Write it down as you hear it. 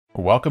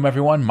Welcome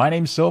everyone, my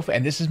name's Sylph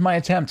and this is my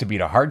attempt to beat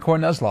a hardcore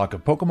Nuzlocke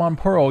of Pokemon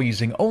Pearl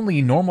using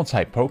only normal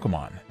type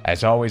Pokemon.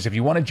 As always, if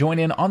you want to join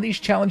in on these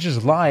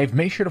challenges live,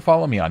 make sure to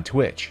follow me on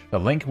Twitch. The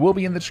link will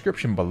be in the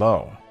description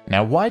below.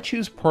 Now why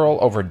choose Pearl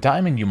over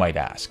Diamond, you might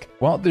ask?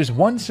 Well, there's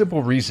one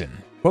simple reason.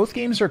 Both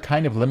games are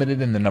kind of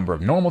limited in the number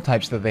of normal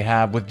types that they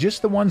have, with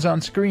just the ones on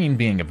screen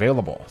being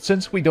available,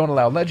 since we don't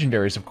allow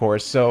Legendaries of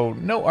course, so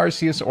no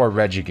Arceus or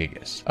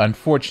Regigigas,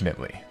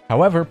 unfortunately.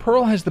 However,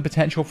 Pearl has the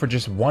potential for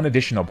just one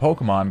additional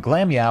Pokemon,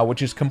 Glameow,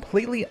 which is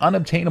completely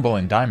unobtainable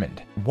in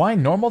Diamond. Why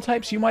normal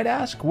types, you might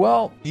ask?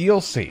 Well,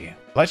 you'll see.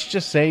 Let's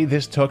just say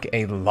this took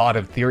a lot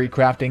of theory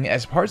crafting,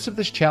 as parts of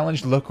this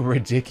challenge look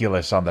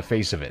ridiculous on the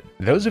face of it.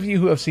 Those of you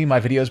who have seen my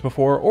videos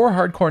before, or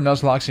hardcore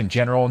Nuzlockes in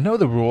general, know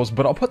the rules,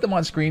 but I'll put them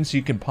on screen so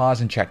you can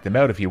pause and check them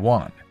out if you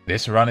want.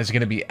 This run is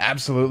going to be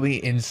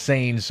absolutely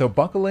insane, so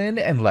buckle in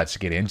and let's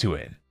get into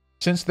it.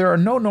 Since there are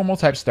no normal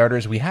type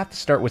starters, we have to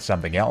start with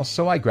something else,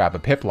 so I grab a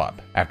Piplup.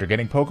 After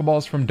getting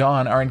Pokeballs from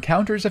Dawn, our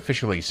encounters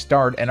officially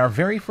start, and our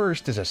very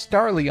first is a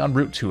Starly on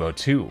Route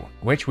 202,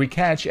 which we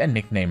catch and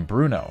nickname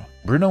Bruno.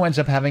 Bruno ends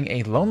up having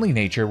a lonely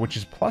nature, which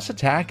is plus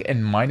attack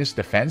and minus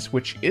defense,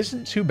 which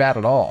isn't too bad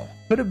at all.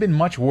 Could have been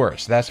much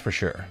worse, that's for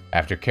sure.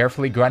 After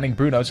carefully grinding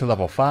Bruno to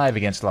level 5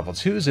 against level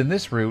 2s in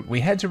this route, we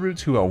head to Route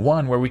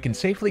 201 where we can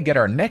safely get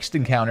our next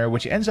encounter,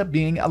 which ends up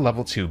being a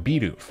level 2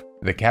 Bidoof.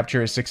 The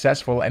capture is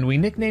successful and we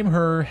nickname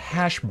her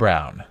Hash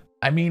Brown.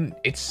 I mean,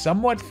 it's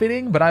somewhat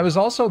fitting, but I was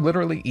also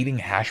literally eating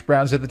hash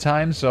browns at the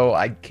time, so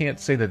I can't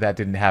say that that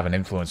didn't have an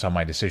influence on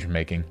my decision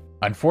making.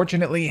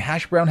 Unfortunately,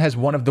 Hash Brown has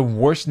one of the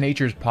worst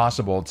natures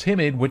possible,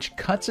 Timid, which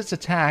cuts its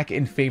attack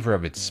in favor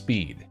of its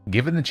speed.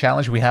 Given the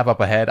challenge we have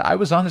up ahead, I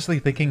was honestly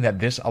thinking that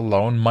this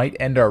alone might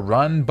end our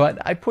run, but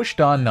I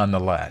pushed on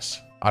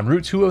nonetheless. On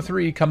Route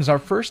 203 comes our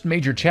first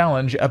major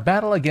challenge, a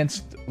battle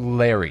against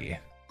Larry.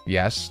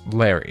 Yes,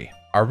 Larry,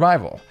 our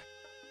rival.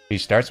 He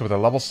starts with a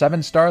level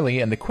 7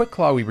 Starly, and the Quick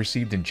Claw we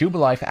received in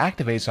Jubilife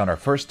activates on our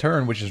first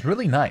turn, which is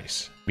really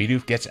nice.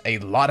 Bidoof gets a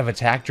lot of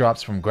attack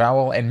drops from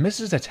Growl and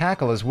misses a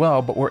tackle as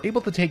well, but we're able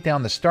to take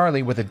down the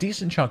Starly with a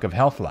decent chunk of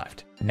health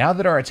left. Now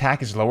that our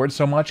attack is lowered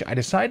so much, I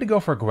decide to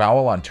go for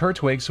Growl on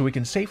Turtwig so we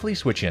can safely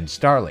switch in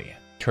Starly.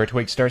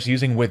 Turtwig starts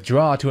using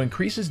Withdraw to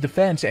increase his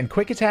defense, and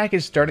Quick Attack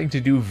is starting to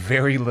do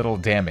very little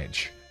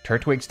damage.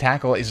 Turtwig's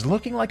tackle is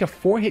looking like a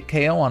 4-hit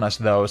KO on us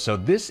though, so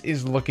this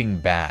is looking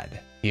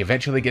bad. He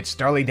eventually gets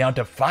Starly down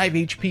to 5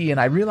 HP, and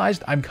I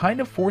realized I'm kind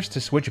of forced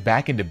to switch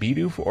back into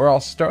Bidoof or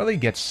else Starly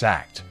gets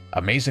sacked.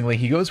 Amazingly,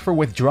 he goes for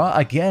Withdraw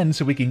again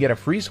so we can get a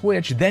free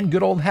switch, then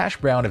good old Hash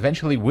Brown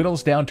eventually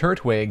whittles down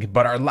Turtwig,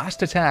 but our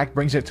last attack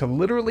brings it to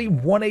literally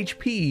 1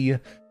 HP,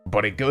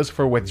 but it goes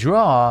for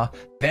Withdraw,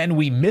 then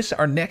we miss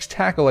our next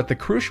tackle at the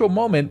crucial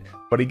moment,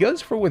 but he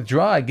goes for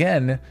Withdraw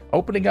again,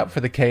 opening up for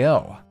the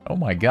KO. Oh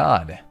my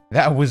god,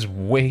 that was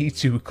way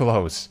too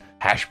close.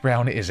 Hash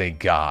Brown is a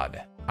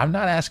god. I'm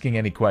not asking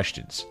any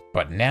questions.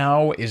 But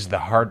now is the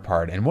hard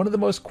part, and one of the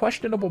most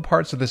questionable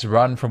parts of this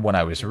run from when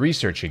I was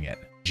researching it.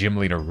 Gym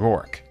Leader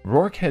Rourke.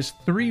 Rourke has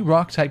 3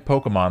 Rock-type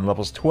Pokemon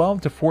levels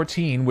 12 to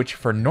 14, which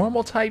for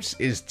normal types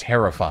is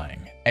terrifying.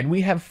 And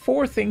we have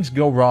 4 things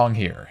go wrong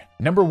here.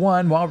 Number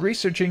 1, while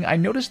researching, I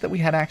noticed that we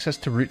had access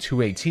to Route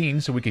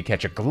 218 so we could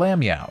catch a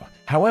Glameow.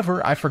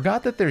 However, I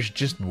forgot that there's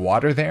just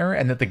water there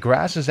and that the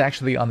grass is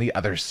actually on the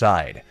other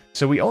side.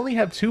 So we only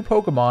have 2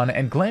 Pokemon,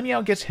 and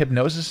Glameow gets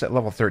Hypnosis at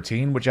level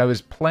 13, which I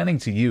was planning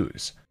to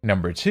use.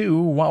 Number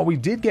 2, while we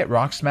did get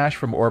Rock Smash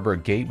from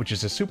Orberg Gate, which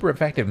is a super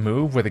effective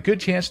move with a good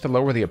chance to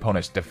lower the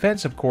opponent's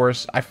defense of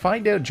course, I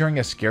find out during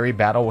a scary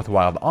battle with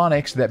Wild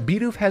Onix that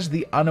Bidoof has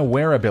the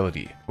Unaware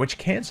ability, which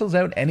cancels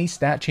out any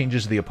stat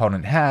changes the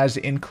opponent has,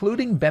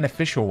 including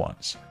beneficial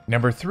ones.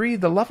 Number 3,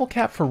 the level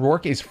cap for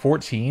Rourke is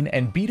 14,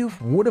 and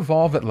Bidoof would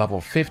evolve at level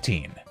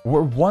 15.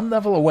 We're 1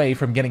 level away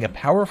from getting a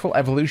powerful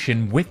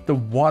evolution with the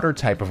water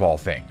type of all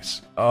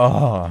things.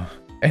 Ugh.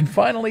 And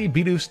finally,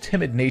 Bidoof's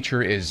timid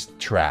nature is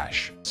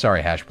trash.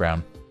 Sorry, Hash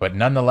Brown. But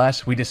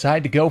nonetheless, we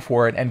decide to go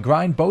for it and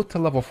grind both to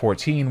level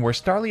 14, where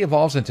Starly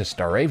evolves into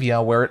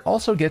Staravia, where it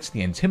also gets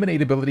the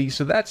Intimidate ability,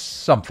 so that's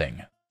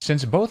something.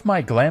 Since both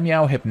my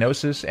Glameow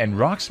Hypnosis and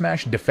Rock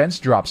Smash defense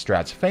drop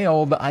strats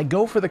failed, I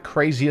go for the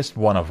craziest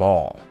one of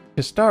all.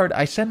 To start,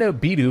 I send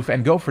out Bidoof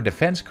and go for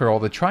Defense Curl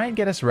to try and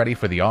get us ready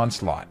for the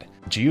onslaught.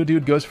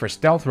 Geodude goes for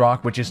Stealth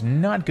Rock, which is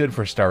not good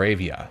for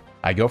Staravia.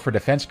 I go for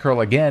Defense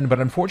Curl again, but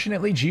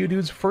unfortunately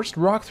Geodude's first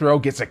Rock Throw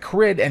gets a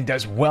crit and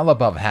does well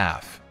above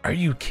half. Are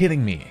you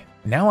kidding me?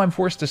 Now I'm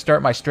forced to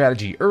start my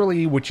strategy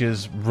early, which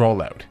is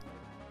Rollout.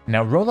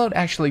 Now Rollout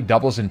actually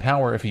doubles in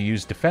power if you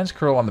use Defense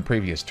Curl on the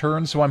previous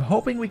turn, so I'm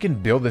hoping we can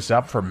build this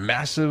up for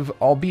massive,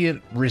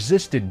 albeit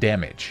resisted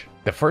damage.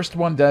 The first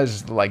one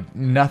does, like,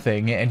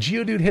 nothing, and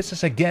Geodude hits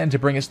us again to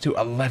bring us to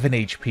 11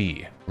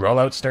 HP.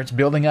 Rollout starts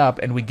building up,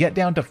 and we get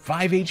down to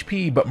 5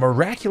 HP, but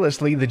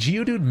miraculously, the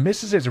Geodude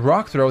misses its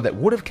Rock Throw that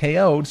would have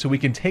KO'd, so we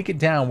can take it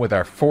down with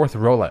our 4th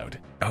Rollout.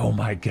 Oh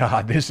my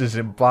god, this is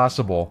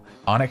impossible.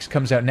 Onix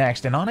comes out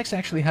next, and Onix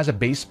actually has a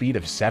base speed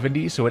of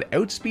 70, so it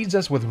outspeeds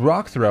us with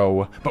Rock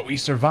Throw, but we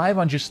survive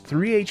on just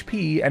 3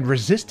 HP, and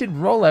Resisted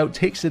Rollout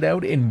takes it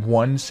out in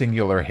one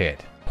singular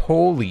hit.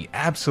 Holy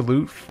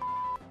absolute f***.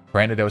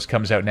 Granados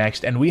comes out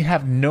next, and we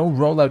have no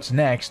rollouts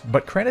next,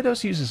 but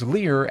Granados uses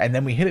Leer, and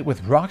then we hit it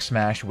with Rock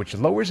Smash, which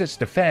lowers its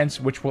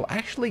defense, which will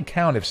actually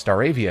count if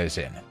Staravia is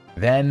in.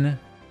 Then,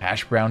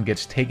 Hash Brown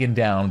gets taken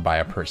down by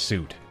a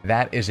Pursuit.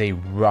 That is a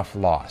rough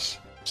loss.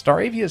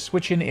 Staravia's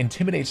switch-in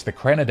intimidates the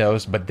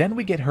Granados, but then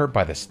we get hurt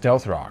by the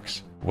Stealth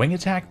Rocks. Wing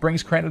Attack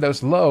brings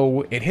Granados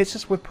low, it hits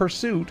us with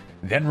Pursuit,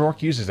 then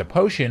Rourke uses a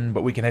potion,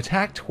 but we can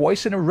attack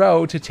twice in a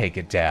row to take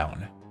it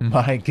down.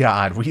 My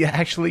god, we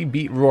actually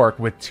beat Rourke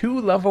with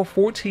 2 level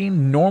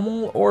 14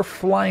 normal or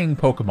flying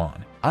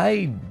Pokemon.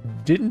 I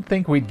didn't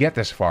think we'd get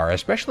this far,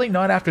 especially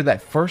not after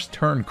that first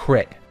turn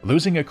crit.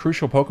 Losing a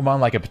crucial Pokemon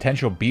like a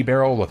potential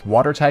B-Barrel with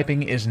water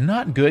typing is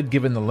not good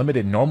given the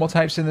limited normal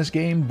types in this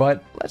game,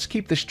 but let's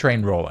keep this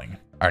train rolling.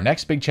 Our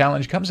next big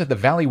challenge comes at the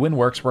Valley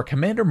Windworks, where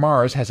Commander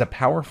Mars has a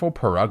powerful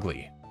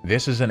Purugly.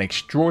 This is an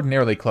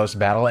extraordinarily close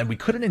battle, and we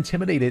couldn't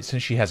intimidate it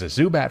since she has a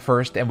Zubat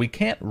first, and we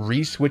can't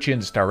re-switch in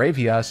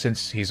Staravia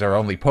since he's our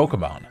only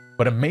Pokemon.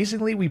 But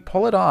amazingly, we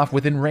pull it off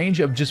within range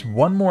of just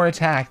one more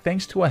attack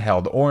thanks to a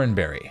held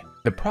Oranberry.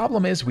 The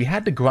problem is we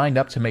had to grind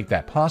up to make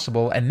that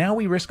possible, and now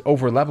we risk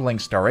over-leveling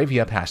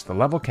Staravia past the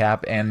level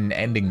cap and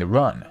ending the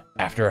run.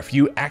 After a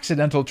few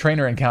accidental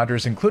trainer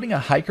encounters, including a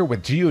hiker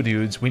with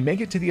Geodudes, we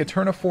make it to the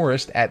Eterna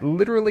Forest at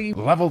literally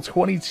level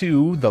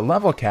 22, the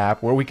level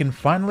cap, where we can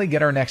finally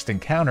get our next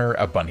encounter,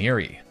 a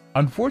Buneary.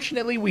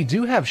 Unfortunately, we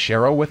do have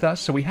Cheryl with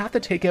us, so we have to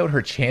take out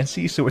her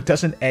Chansey so it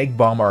doesn't egg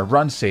bomb our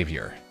run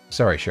savior.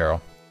 Sorry,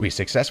 Cheryl. We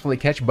successfully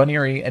catch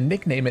Buneary and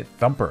nickname it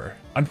Thumper.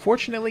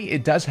 Unfortunately,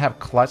 it does have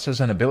Klutz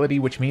as an ability,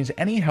 which means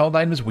any held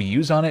items we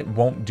use on it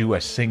won't do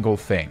a single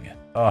thing.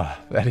 Ugh,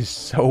 that is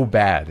so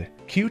bad.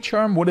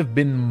 Q-Charm would have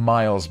been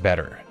miles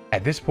better.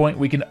 At this point,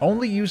 we can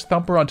only use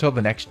Thumper until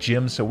the next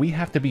gym, so we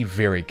have to be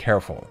very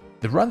careful.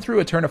 The run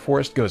through Eterna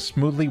Forest goes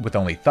smoothly with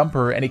only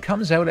Thumper, and he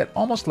comes out at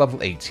almost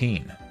level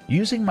 18.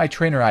 Using my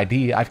trainer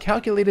ID, I've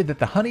calculated that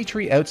the honey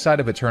tree outside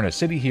of Eterna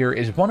City here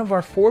is one of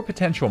our 4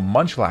 potential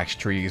Munchlax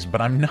trees,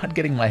 but I'm not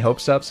getting my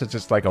hopes up since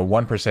it's like a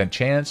 1%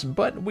 chance,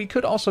 but we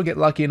could also get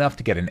lucky enough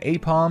to get an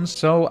Apom,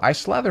 so I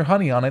slather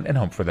honey on it and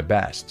hope for the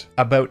best.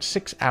 About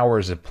 6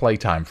 hours of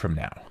playtime from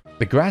now.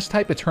 The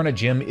Grass-type Eterna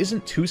Gym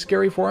isn't too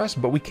scary for us,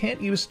 but we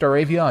can't use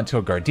Staravia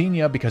until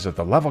Gardenia because of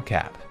the level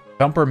cap.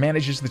 Thumper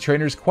manages the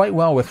trainers quite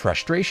well with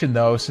Frustration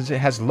though, since it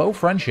has low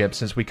friendship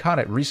since we caught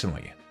it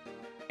recently.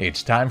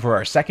 It's time for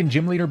our second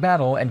gym leader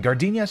battle, and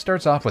Gardenia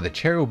starts off with a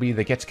Cherubi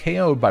that gets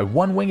KO'd by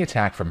one wing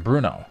attack from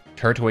Bruno.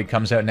 Turtoid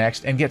comes out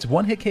next and gets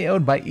one hit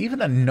KO'd by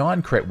even a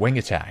non-crit wing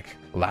attack.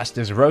 Last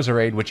is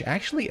Roserade, which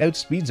actually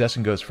outspeeds us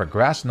and goes for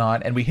Grass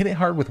Knot, and we hit it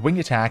hard with wing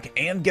attack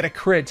and get a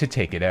crit to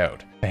take it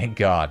out. Thank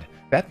God.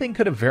 That thing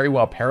could have very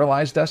well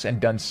paralyzed us and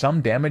done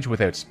some damage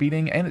without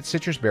speeding and its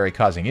Citrus Berry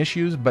causing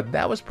issues, but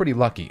that was pretty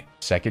lucky.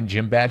 Second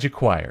gym badge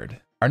acquired.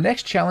 Our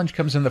next challenge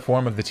comes in the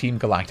form of the Team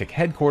Galactic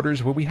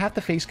headquarters, where we have to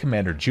face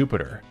Commander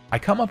Jupiter. I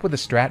come up with a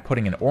strat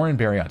putting an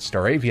Oranberry on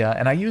Staravia,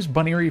 and I use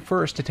Buneary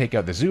first to take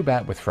out the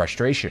Zubat with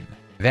Frustration.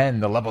 Then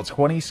the level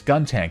 20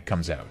 Skuntank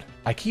comes out.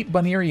 I keep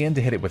Buneary in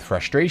to hit it with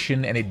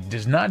Frustration, and it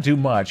does not do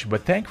much,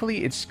 but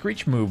thankfully its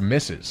Screech move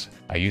misses.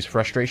 I use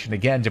Frustration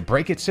again to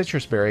break its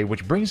Citrus Berry,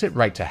 which brings it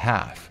right to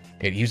half.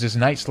 It uses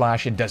Night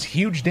Slash and does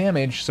huge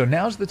damage, so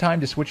now's the time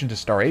to switch into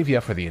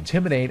Staravia for the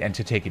Intimidate and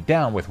to take it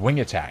down with Wing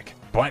Attack.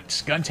 But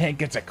Skuntank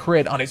gets a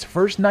crit on its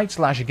first Night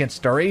Slash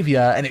against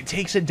Staravia, and it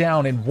takes it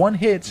down in one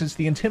hit since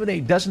the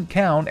Intimidate doesn't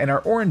count and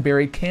our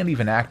Oranberry can't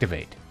even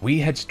activate. We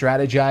had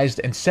strategized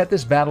and set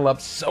this battle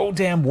up so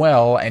damn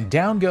well, and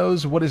down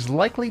goes what is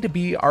likely to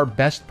be our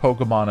best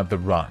Pokemon of the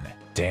run.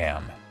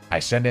 Damn. I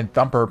send in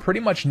Thumper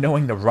pretty much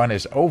knowing the run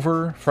is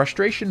over,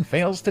 Frustration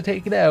fails to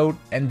take it out,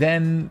 and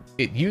then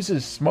it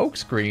uses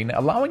Smokescreen,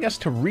 allowing us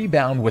to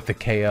rebound with the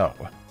KO.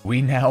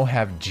 We now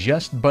have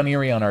just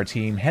Buneary on our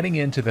team heading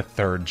into the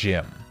third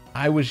gym.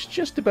 I was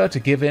just about to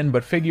give in,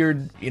 but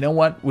figured, you know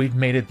what, we've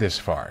made it this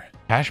far.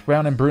 Hash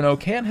Brown and Bruno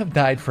can't have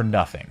died for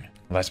nothing.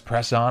 Let's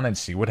press on and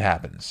see what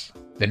happens.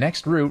 The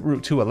next route,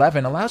 Route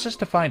 211, allows us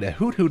to find a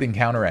Hoot Hoot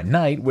encounter at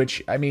night,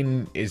 which, I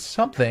mean, is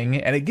something,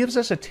 and it gives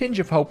us a tinge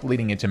of hope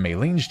leading into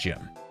Maylene's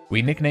gym.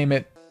 We nickname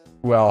it,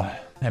 well,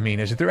 I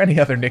mean, is there any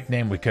other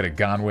nickname we could have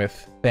gone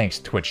with? Thanks,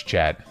 Twitch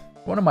chat.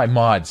 One of my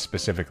mods,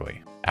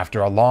 specifically.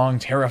 After a long,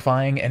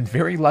 terrifying, and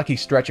very lucky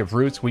stretch of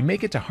routes, we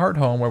make it to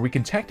Hearthome, where we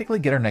can technically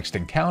get our next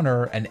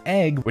encounter, an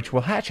egg, which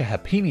will hatch a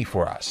Happiny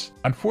for us.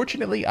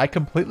 Unfortunately, I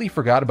completely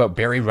forgot about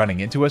Barry running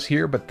into us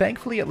here, but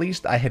thankfully at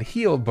least I had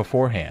healed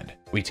beforehand.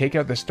 We take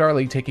out the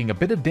Starly, taking a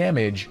bit of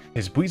damage.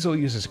 His Weasel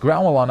uses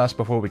Growl on us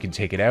before we can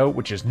take it out,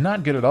 which is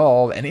not good at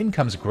all, and in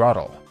comes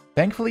Grottle.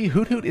 Thankfully,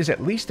 Hoot Hoot is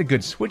at least a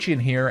good switch in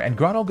here, and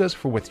Grottle goes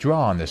for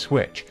Withdraw on the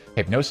switch.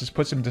 Hypnosis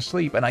puts him to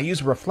sleep, and I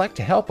use Reflect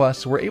to help us,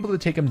 so we're able to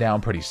take him down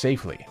pretty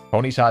safely.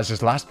 Ponyta is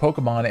his last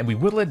Pokemon, and we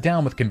whittle it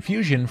down with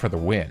Confusion for the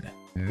win.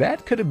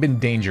 That could have been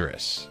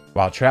dangerous.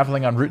 While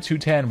traveling on Route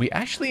 210, we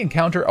actually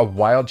encounter a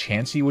wild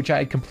Chansey, which I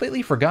had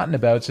completely forgotten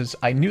about since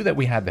I knew that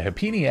we had the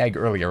Happiny egg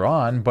earlier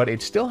on, but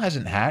it still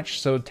hasn't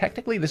hatched, so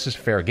technically this is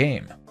fair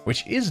game.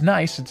 Which is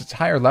nice since it's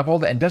higher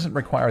leveled and doesn't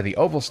require the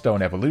Oval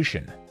Stone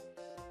evolution.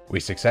 We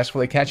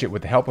successfully catch it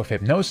with the help of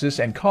Hypnosis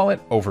and call it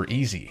over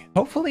easy.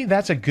 Hopefully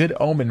that's a good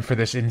omen for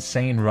this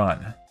insane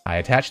run. I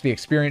attached the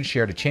experience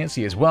share to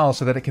Chansey as well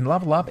so that it can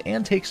level up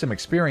and take some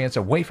experience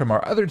away from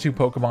our other two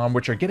Pokemon,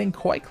 which are getting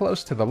quite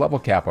close to the level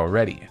cap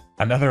already.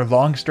 Another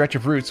long stretch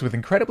of routes with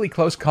incredibly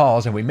close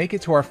calls, and we make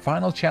it to our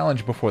final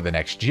challenge before the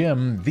next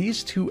gym,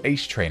 these two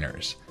Ace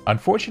Trainers.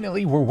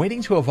 Unfortunately, we're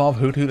waiting to evolve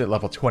Hoothoot at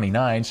level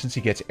 29 since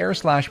he gets Air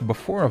Slash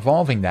before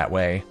evolving that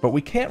way, but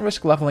we can't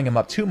risk leveling him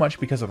up too much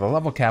because of the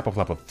level cap of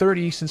level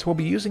 30 since we'll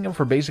be using him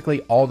for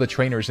basically all the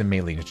trainers in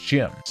Maylene's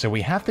gym. So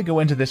we have to go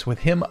into this with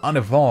him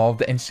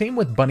unevolved, and same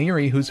with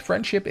Buneary, whose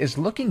friendship is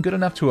looking good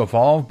enough to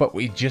evolve, but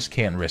we just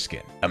can't risk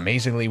it.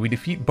 Amazingly, we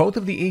defeat both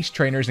of the Ace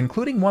Trainers,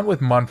 including one with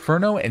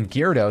Monferno and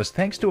Gyarados,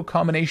 thanks to a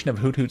combination of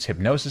Hoothoot's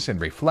Hypnosis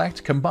and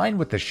Reflect combined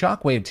with the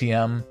Shockwave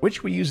TM,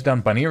 which we used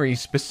on Buneary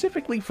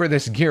specifically for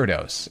this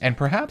Gyarados, and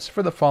perhaps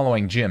for the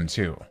following gym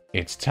too.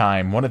 It's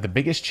time, one of the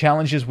biggest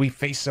challenges we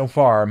faced so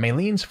far,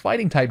 Maylene's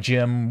fighting type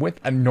gym with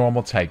a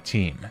normal type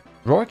team.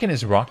 Roark and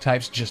his rock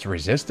types just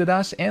resisted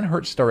us and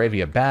hurt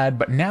Staravia bad,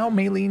 but now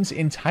Maylene's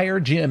entire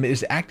gym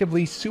is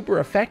actively super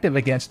effective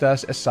against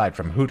us aside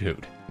from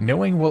Hoothoot.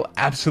 Knowing we'll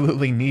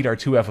absolutely need our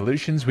two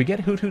evolutions, we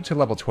get Hoothoot to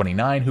level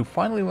 29, who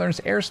finally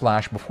learns Air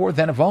Slash before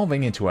then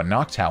evolving into a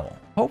Noctowl.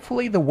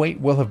 Hopefully the wait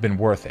will have been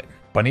worth it.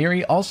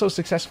 Buneary also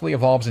successfully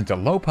evolves into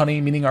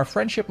Lopunny, meaning our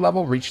friendship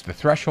level reached the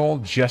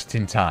threshold just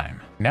in time.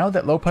 Now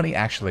that Lopunny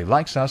actually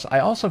likes us, I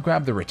also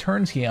grab the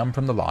Return TM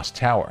from the Lost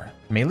Tower.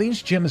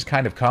 Maylene's gym is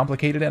kind of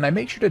complicated, and I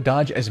make sure to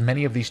dodge as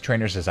many of these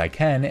trainers as I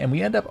can, and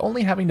we end up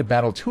only having to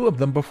battle two of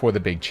them before the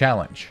big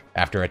challenge.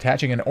 After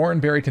attaching an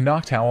Oranberry to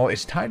Noctowl,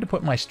 it's time to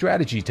put my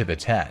strategy to the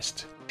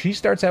test. She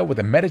starts out with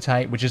a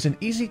Meditite, which is an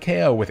easy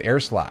KO with Air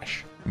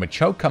Slash.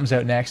 Machoke comes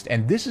out next,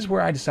 and this is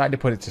where I decide to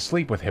put it to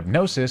sleep with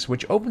Hypnosis,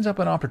 which opens up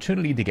an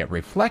opportunity to get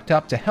Reflect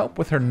up to help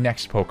with her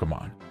next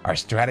Pokemon. Our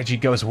strategy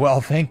goes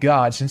well, thank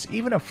God, since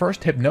even a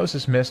first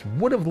Hypnosis miss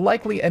would have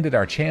likely ended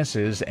our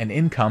chances, and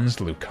in comes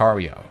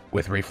Lucario.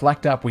 With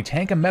Reflect up, we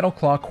tank a Metal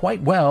Claw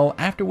quite well,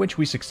 after which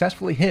we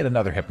successfully hit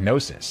another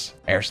Hypnosis.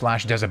 Air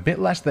Slash does a bit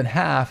less than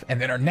half, and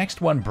then our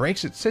next one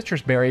breaks its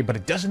Citrus Berry, but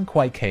it doesn't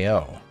quite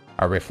KO.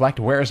 Our Reflect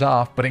wears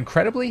off, but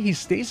incredibly he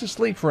stays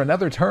asleep for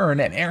another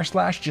turn and Air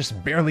Slash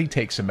just barely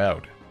takes him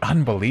out.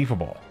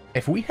 Unbelievable.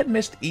 If we had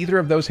missed either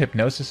of those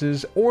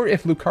Hypnosises, or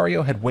if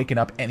Lucario had waken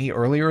up any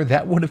earlier,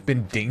 that would have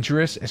been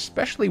dangerous,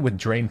 especially with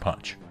Drain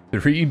Punch.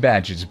 3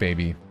 badges,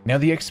 baby. Now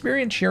the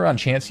experience share on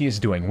Chansey is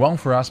doing well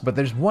for us, but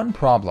there's one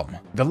problem.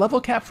 The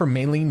level cap for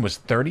Maylene was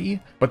 30,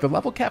 but the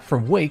level cap for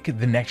Wake,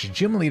 the next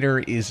gym leader,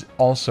 is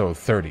also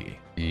 30.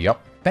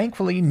 Yup.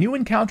 Thankfully, new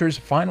encounters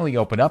finally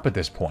open up at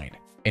this point.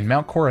 In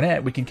Mount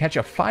Coronet, we can catch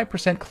a 5%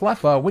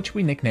 Cleffa, which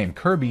we nicknamed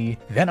Kirby.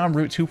 Then on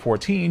Route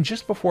 214,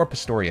 just before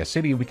Pastoria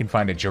City, we can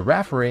find a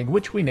Girafarig,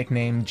 which we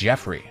nicknamed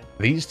Jeffrey.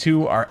 These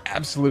two are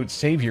absolute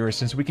saviors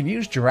since we can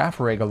use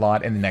Girafarig a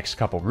lot in the next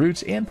couple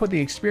routes and put the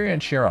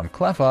experience share on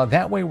Cleffa,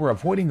 that way we're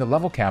avoiding the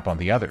level cap on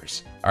the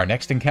others. Our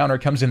next encounter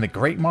comes in the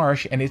Great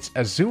Marsh, and it's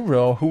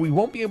Azuro, who we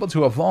won't be able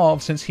to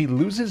evolve since he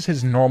loses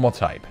his normal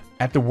type.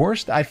 At the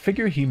worst, I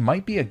figure he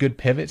might be a good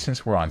pivot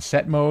since we're on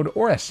set mode,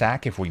 or a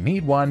sack if we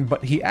need one,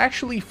 but he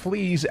actually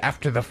flees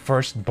after the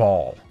first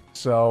ball.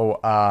 So,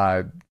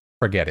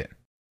 forget it.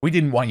 We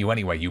didn't want you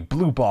anyway, you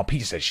blue ball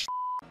piece of shit.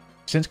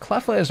 Since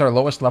Cleffa is our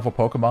lowest level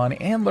Pokemon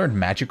and learned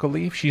Magical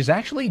Leaf, she's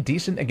actually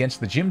decent against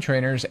the gym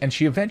trainers, and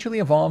she eventually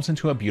evolves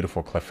into a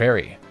beautiful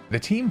Clefairy. The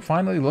team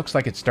finally looks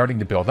like it's starting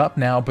to build up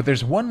now, but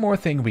there's one more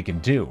thing we can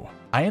do.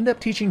 I end up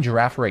teaching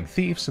Girafarig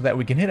Thief so that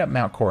we can hit up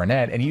Mount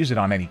Coronet and use it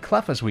on any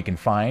Cleffas we can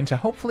find to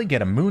hopefully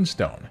get a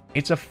Moonstone.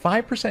 It's a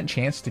 5%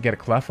 chance to get a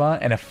Cleffa,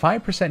 and a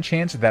 5%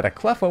 chance that a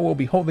Cleffa will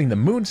be holding the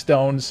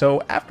Moonstone,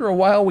 so after a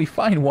while we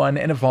find one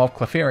and evolve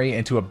Clefairy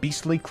into a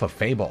beastly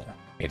Clefable.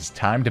 It's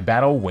time to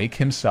battle Wake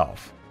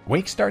himself.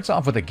 Wake starts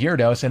off with a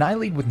Gyarados, and I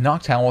lead with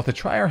Noctowl to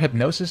try our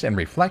Hypnosis and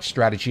Reflect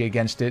strategy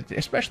against it,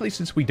 especially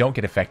since we don't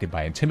get affected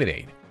by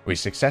Intimidate. We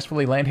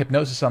successfully land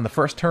Hypnosis on the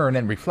first turn,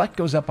 and Reflect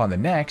goes up on the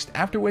next,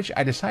 after which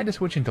I decide to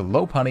switch into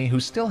Lopunny, who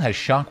still has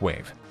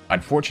Shockwave.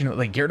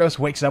 Unfortunately, Gyarados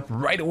wakes up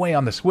right away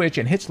on the switch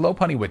and hits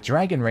Lopunny with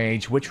Dragon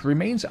Rage, which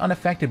remains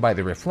unaffected by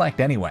the Reflect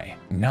anyway.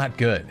 Not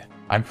good.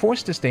 I'm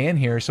forced to stay in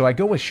here, so I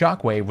go with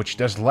Shockwave, which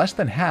does less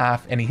than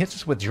half, and he hits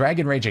us with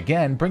Dragon Rage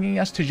again, bringing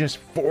us to just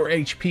 4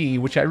 HP,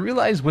 which I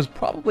realized was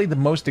probably the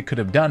most it could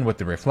have done with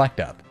the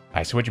Reflect up.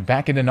 I switch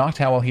back into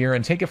Noctowl here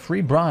and take a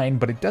free Brine,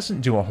 but it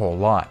doesn't do a whole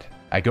lot.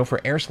 I go for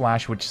Air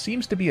Slash, which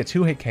seems to be a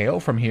 2-hit KO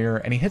from here,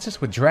 and he hits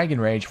us with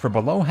Dragon Rage for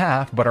below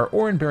half, but our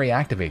Oranberry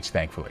activates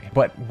thankfully.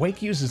 But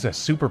Wake uses a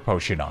Super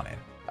Potion on it.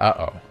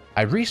 Uh-oh.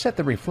 I reset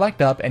the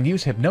Reflect up and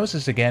use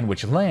Hypnosis again,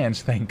 which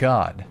lands, thank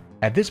God.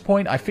 At this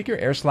point, I figure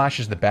Air Slash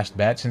is the best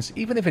bet since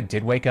even if it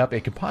did wake up,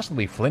 it could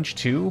possibly flinch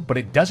too, but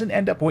it doesn't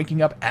end up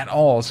waking up at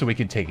all so we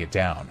can take it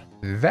down.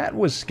 That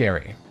was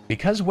scary.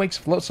 Because Wake's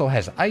Floatzel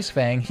has Ice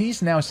Fang,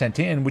 he's now sent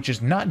in, which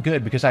is not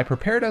good because I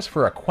prepared us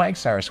for a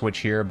Quagsire switch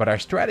here, but our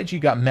strategy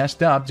got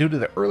messed up due to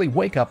the early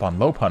wake up on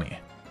Lopunny.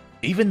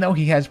 Even though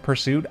he has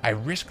Pursuit, I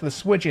risk the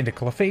switch into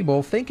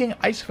Clefable thinking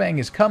Ice Fang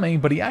is coming,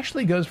 but he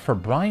actually goes for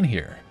Brine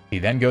here. He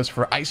then goes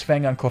for Ice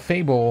Fang on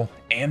Clefable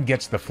and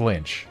gets the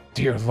flinch.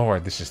 Dear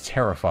lord, this is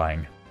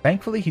terrifying.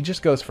 Thankfully, he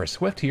just goes for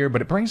Swift here,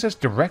 but it brings us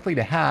directly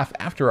to half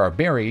after our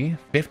berry,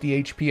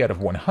 50 HP out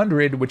of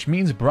 100, which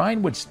means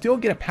Brine would still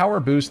get a power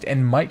boost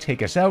and might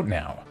take us out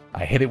now.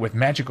 I hit it with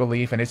Magical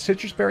Leaf and its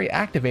Citrus Berry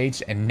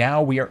activates, and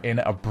now we are in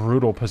a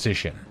brutal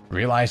position.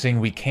 Realizing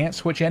we can't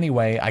switch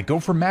anyway, I go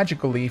for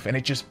Magical Leaf and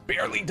it just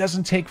barely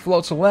doesn't take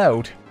Floatzel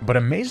out, but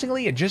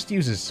amazingly it just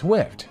uses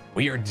Swift.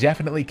 We are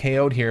definitely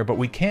KO'd here, but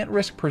we can't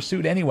risk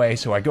Pursuit anyway,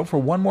 so I go for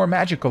one more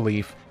Magical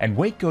Leaf, and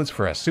Wake goes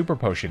for a Super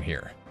Potion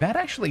here. That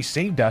actually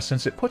saved us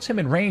since it puts him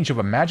in range of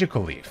a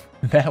Magical Leaf.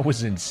 That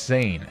was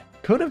insane.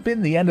 Could have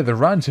been the end of the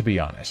run, to be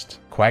honest.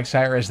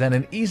 Quagsire is then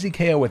an easy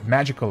KO with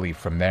Magical Leaf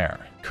from there.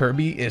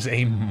 Kirby is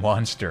a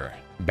monster.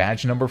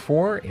 Badge number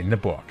 4 in the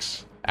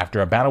books.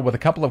 After a battle with a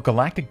couple of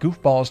galactic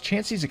goofballs,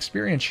 Chansey's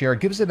experience share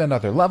gives it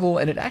another level,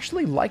 and it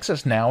actually likes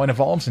us now and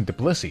evolves into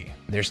Blissey.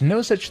 There's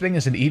no such thing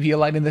as an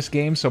Eviolite in this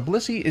game, so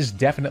Blissey is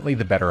definitely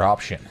the better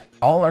option.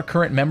 All our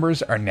current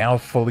members are now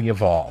fully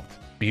evolved.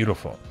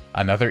 Beautiful.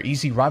 Another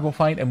easy rival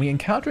fight, and we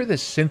encounter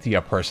this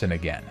Cynthia person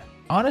again.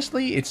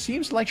 Honestly, it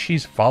seems like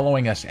she's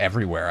following us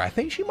everywhere. I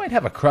think she might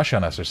have a crush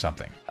on us or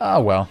something. Oh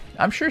well,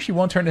 I'm sure she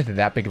won't turn into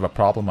that big of a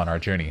problem on our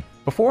journey.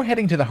 Before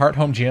heading to the Heart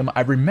Home Gym,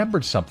 I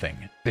remembered something.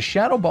 The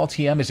Shadow Ball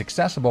TM is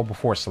accessible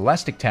before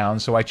Celestic Town,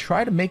 so I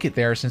try to make it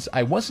there since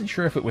I wasn't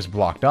sure if it was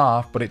blocked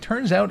off, but it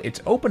turns out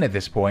it's open at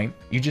this point.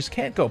 You just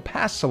can't go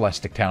past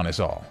Celestic Town is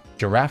all.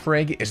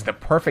 Girafarig is the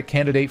perfect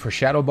candidate for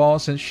Shadow Ball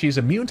since she's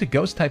immune to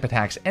Ghost-type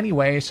attacks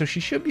anyway, so she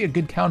should be a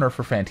good counter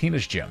for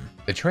Fantina's gym.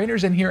 The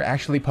trainers in here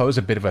actually pose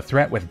a bit of a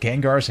threat with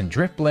Gengars and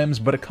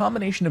Drifblims, but a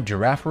combination of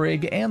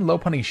Girafarig and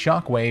Lopunny's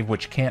Shockwave,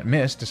 which can't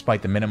miss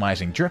despite the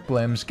minimizing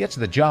Drifblims, gets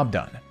the job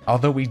done.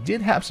 Although we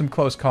did have some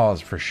close calls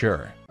for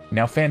sure.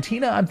 Now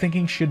Fantina I'm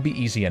thinking should be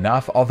easy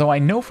enough, although I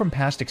know from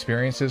past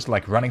experiences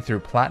like running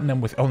through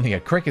Platinum with only a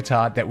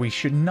Kricketot that we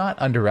should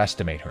not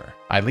underestimate her.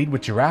 I lead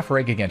with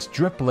Girafarig against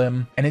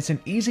Dripblim, and it's an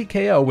easy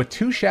KO with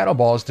 2 Shadow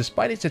Balls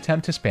despite its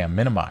attempt to spam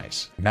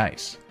Minimize.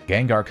 Nice.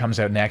 Gengar comes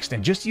out next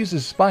and just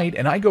uses Spite,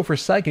 and I go for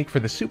Psychic for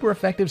the super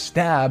effective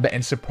stab,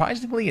 and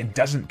surprisingly it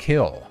doesn't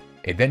kill.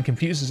 It then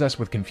confuses us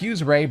with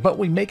Confuse Ray, but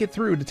we make it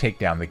through to take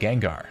down the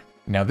Gengar.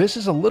 Now this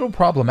is a little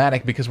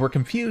problematic because we're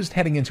confused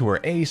heading into her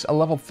ace, a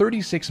level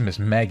 36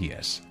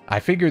 Mismagius. I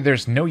figure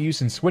there's no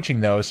use in switching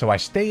though, so I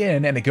stay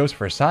in and it goes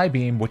for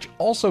Psybeam, which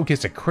also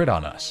gets a crit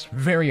on us.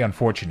 Very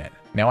unfortunate.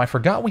 Now I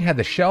forgot we had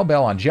the Shell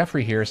Bell on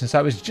Jeffrey here since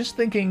I was just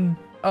thinking,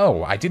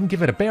 oh, I didn't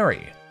give it a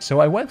berry.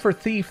 So I went for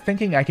Thief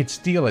thinking I could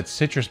steal its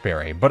Citrus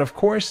Berry, but of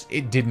course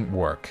it didn't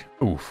work.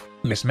 Oof.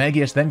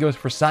 Mismagius then goes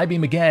for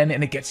Psybeam again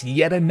and it gets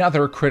yet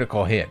another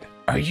critical hit.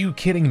 Are you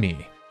kidding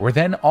me? We're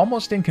then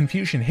almost in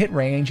Confusion hit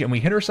range, and we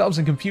hit ourselves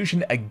in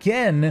Confusion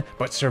again,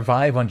 but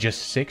survive on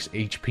just 6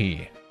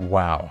 HP.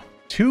 Wow.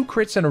 2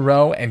 crits in a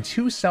row and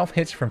 2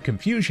 self-hits from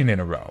Confusion in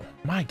a row.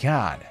 My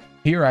god.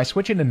 Here I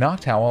switch into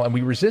Noctowl and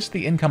we resist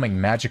the incoming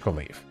Magical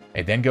Leaf.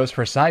 It then goes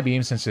for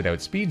Psybeam since it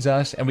outspeeds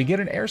us, and we get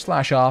an Air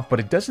Slash off,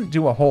 but it doesn't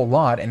do a whole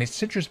lot, and its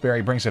Citrus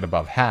Berry brings it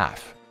above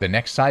half. The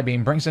next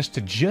Psybeam brings us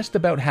to just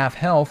about half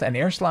health, and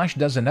Air Slash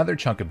does another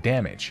chunk of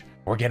damage.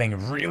 We're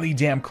getting really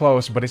damn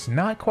close, but it's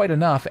not quite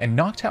enough, and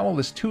Noctowl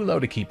is too low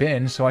to keep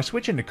in, so I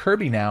switch into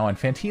Kirby now, and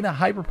Fantina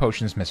Hyper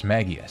Potions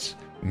Mismagius.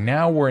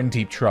 Now we're in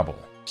deep trouble.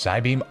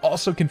 Psybeam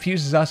also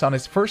confuses us on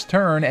its first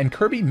turn, and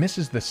Kirby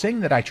misses the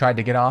Sing that I tried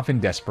to get off in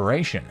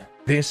desperation.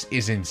 This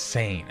is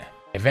insane.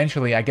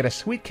 Eventually, I get a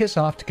Sweet Kiss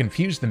off to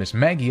confuse the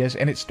Mismagius,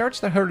 and it starts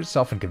to hurt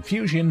itself in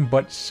confusion,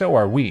 but so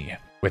are we.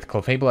 With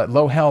Clefable at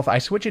low health, I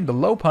switch into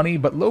Lopunny,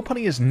 but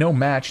Lopunny is no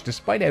match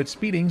despite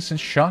outspeeding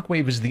since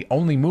Shockwave is the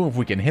only move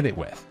we can hit it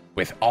with.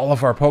 With all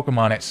of our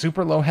Pokemon at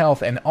super low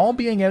health and all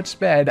being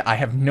outsped, I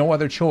have no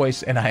other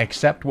choice and I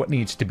accept what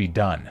needs to be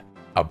done.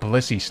 A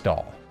Blissey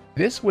stall.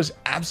 This was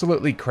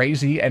absolutely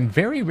crazy and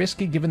very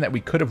risky given that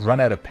we could have run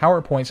out of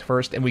power points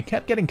first and we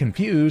kept getting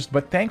confused,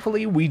 but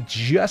thankfully we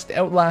just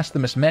outlast the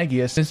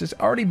Mismagius since it's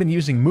already been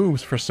using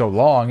moves for so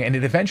long and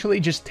it eventually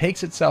just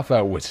takes itself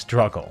out with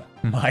struggle.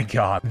 My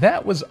god,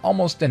 that was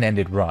almost an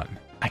ended run.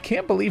 I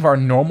can't believe our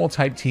normal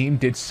type team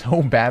did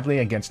so badly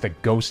against a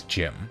ghost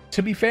gym.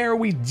 To be fair,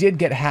 we did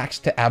get hacks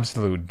to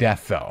absolute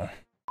death though.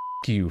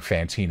 F you,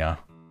 Fantina.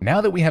 Now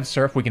that we have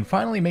Surf, we can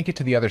finally make it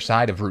to the other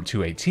side of Route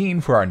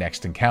 218 for our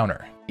next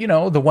encounter. You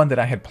know, the one that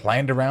I had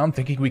planned around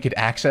thinking we could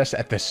access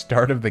at the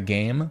start of the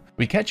game.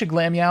 We catch a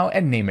Glameow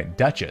and name it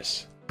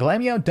Duchess.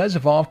 Glameow does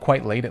evolve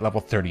quite late at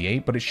level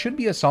 38, but it should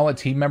be a solid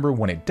team member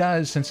when it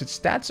does since its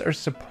stats are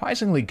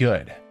surprisingly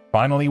good.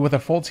 Finally, with a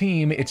full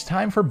team, it's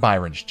time for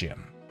Byron's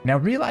gym. Now,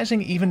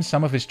 realizing even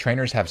some of his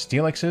trainers have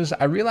Steelixes,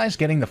 I realized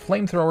getting the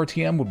Flamethrower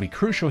TM would be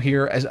crucial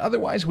here, as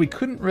otherwise we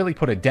couldn't really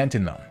put a dent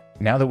in them.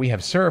 Now that we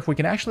have Surf, we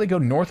can actually go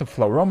north of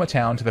Floroma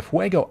Town to the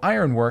Fuego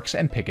Ironworks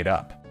and pick it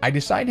up. I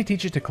decided to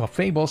teach it to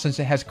Clefable since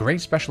it has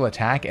great special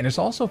attack and is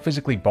also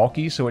physically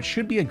bulky, so it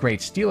should be a great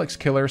Steelix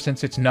killer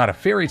since it's not a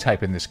fairy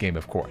type in this game,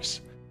 of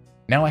course.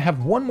 Now I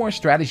have one more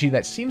strategy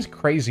that seems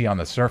crazy on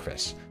the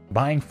surface: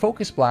 buying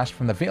Focus Blast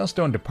from the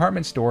Veilstone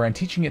department store and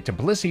teaching it to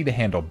Blissey to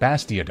handle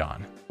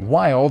Bastiodon.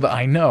 Wild,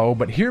 I know,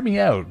 but hear me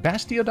out.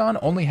 Bastiodon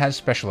only has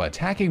special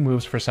attacking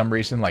moves for some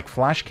reason like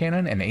Flash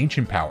Cannon and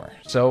Ancient Power,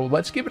 so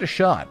let's give it a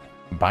shot.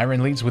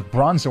 Byron leads with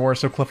Bronzor,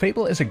 so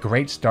Clefable is a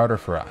great starter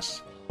for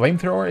us.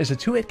 Flamethrower is a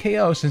 2-hit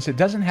KO since it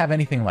doesn't have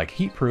anything like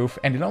Heat Proof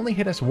and it only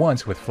hit us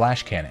once with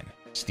Flash Cannon.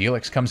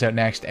 Steelix comes out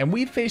next, and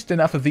we've faced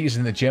enough of these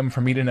in the gym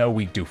for me to know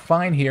we do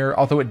fine here,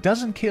 although it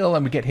doesn't kill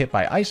and we get hit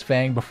by Ice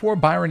Fang before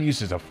Byron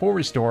uses a full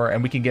restore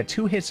and we can get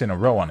 2 hits in a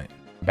row on it.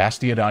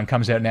 Bastiodon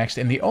comes out next,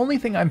 and the only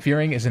thing I'm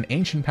fearing is an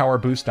Ancient Power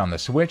boost on the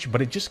switch,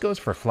 but it just goes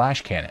for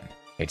Flash Cannon.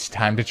 It's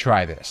time to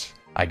try this.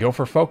 I go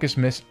for Focus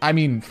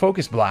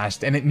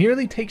Blast, and it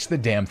nearly takes the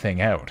damn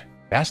thing out.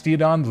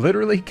 Bastiodon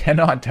literally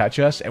cannot touch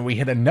us, and we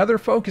hit another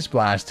Focus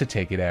Blast to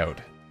take it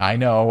out. I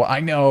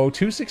know,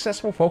 2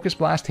 successful Focus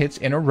Blast hits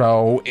in a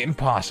row,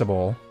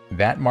 impossible.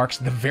 That marks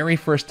the very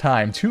first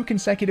time 2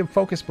 consecutive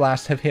Focus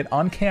Blasts have hit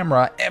on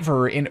camera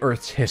ever in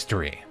Earth's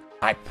history.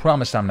 I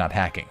promise I'm not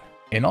hacking.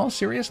 In all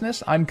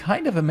seriousness, I'm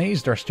kind of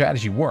amazed our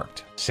strategy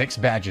worked. 6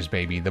 badges,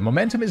 baby. The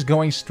momentum is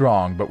going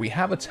strong, but we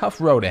have a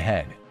tough road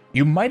ahead.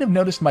 You might have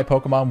noticed my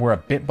Pokemon were a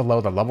bit below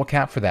the level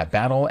cap for that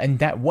battle, and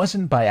that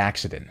wasn't by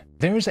accident.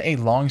 There's a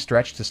long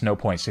stretch to Snow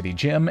Point City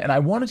Gym, and I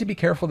wanted to be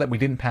careful that we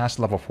didn't pass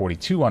level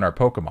 42 on our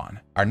Pokemon.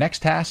 Our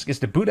next task is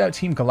to boot out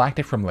Team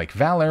Galactic from Lake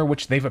Valor,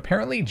 which they've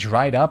apparently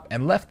dried up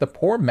and left the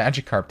poor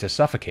Magikarp to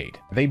suffocate.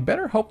 They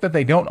better hope that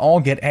they don't all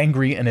get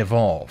angry and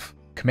evolve.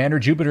 Commander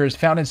Jupiter is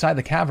found inside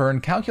the cavern,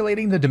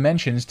 calculating the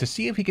dimensions to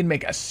see if he can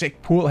make a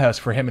sick pool house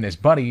for him and his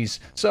buddies,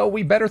 so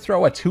we better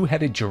throw a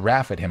 2-headed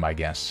giraffe at him, I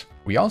guess.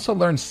 We also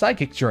learned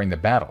Psychic during the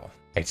battle.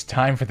 It's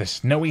time for the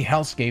snowy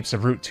hellscapes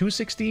of Route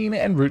 216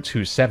 and Route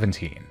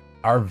 217.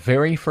 Our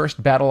very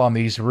first battle on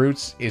these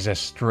routes is a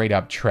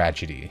straight-up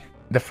tragedy.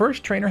 The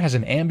first trainer has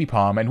an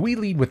Ambipom and we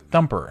lead with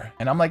Thumper,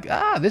 and I'm like,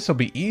 this'll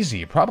be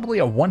easy, probably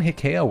a 1-hit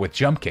KO with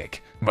Jump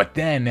Kick. But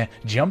then,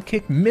 Jump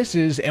Kick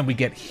misses and we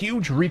get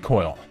huge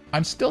recoil.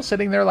 I'm still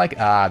sitting there like,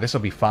 this'll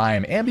be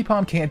fine,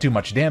 Ambipom can't do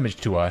much damage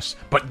to us,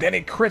 but then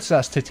it crits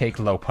us to take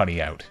Lopunny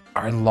out.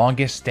 Our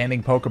longest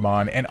standing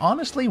Pokemon, and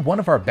honestly one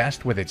of our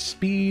best with its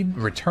speed,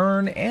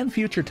 return, and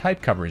future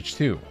type coverage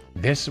too.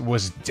 This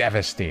was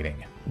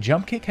devastating.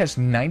 Jump Kick has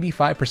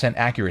 95%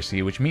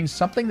 accuracy, which means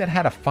something that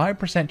had a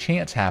 5%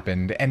 chance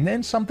happened, and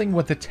then something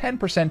with a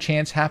 10%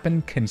 chance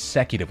happened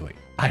consecutively.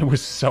 I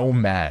was so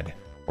mad.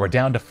 We're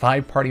down to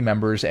 5 party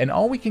members, and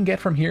all we can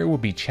get from here will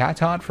be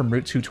Chatot from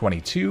Route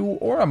 222,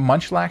 or a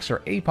Munchlax or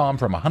Apom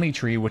from a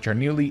Honeytree, which are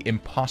nearly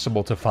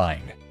impossible to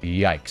find.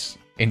 Yikes.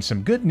 In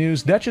some good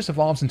news, Duchess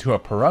evolves into a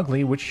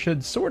Purugly, which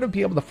should sort of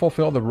be able to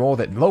fulfill the role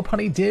that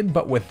Lopunny did,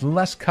 but with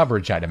less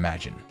coverage, I'd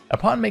imagine.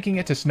 Upon making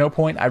it to Snow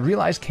Point, I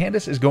realize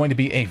Candace is going to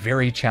be a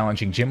very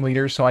challenging gym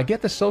leader, so I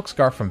get the Silk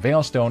Scarf from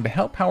Veilstone to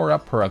help power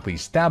up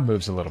Purugly's stab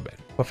moves a little bit.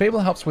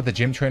 Clefable helps with the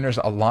gym trainers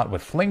a lot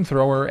with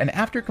Flamethrower, and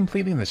after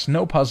completing the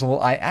snow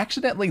puzzle, I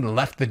accidentally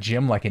left the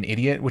gym like an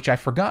idiot, which I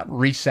forgot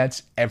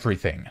resets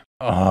everything.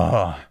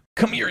 Ugh.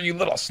 Come here, you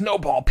little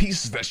snowball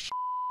pieces of shit.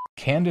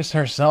 Candace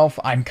herself,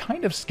 I'm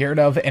kind of scared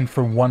of, and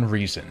for one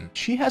reason.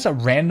 She has a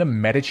random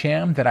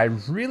Medicham that I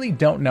really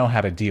don't know how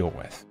to deal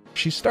with.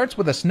 She starts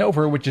with a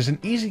Snover, which is an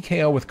easy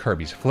KO with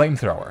Kirby's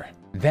Flamethrower.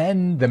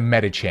 Then the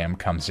Medicham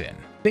comes in.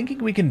 Thinking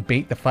we can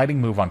bait the fighting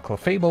move on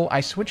Clefable,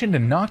 I switch into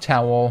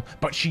Noctowl,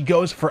 but she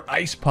goes for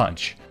Ice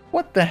Punch.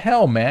 What the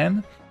hell,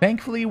 man?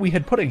 Thankfully, we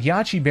had put a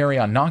Yachi Berry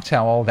on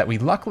Noctowl that we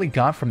luckily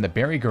got from the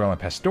Berry Girl in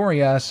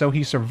Pastoria, so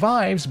he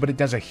survives, but it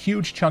does a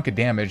huge chunk of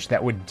damage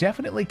that would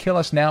definitely kill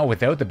us now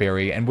without the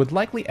berry and would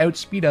likely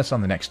outspeed us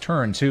on the next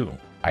turn too.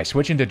 I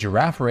switch into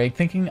Girafarig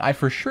thinking I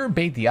for sure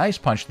bait the Ice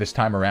Punch this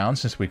time around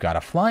since we've got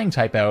a flying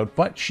type out,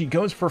 but she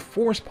goes for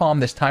Force Palm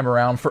this time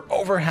around for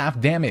over half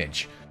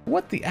damage.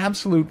 What the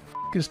absolute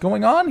f is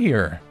going on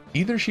here?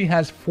 Either she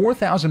has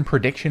 4,000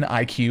 prediction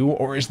IQ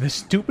or is the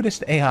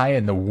stupidest AI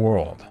in the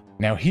world.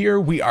 Now here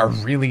we are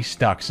really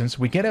stuck since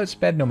we get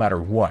outsped no matter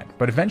what,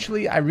 but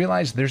eventually I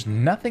realize there's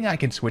nothing I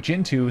can switch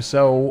into,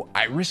 so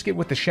I risk it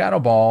with the Shadow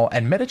Ball,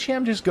 and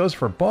Medicham just goes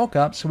for bulk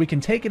up so we can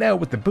take it out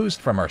with the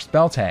boost from our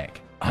spell tag.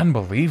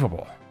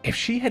 Unbelievable. If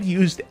she had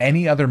used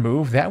any other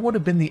move, that would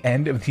have been the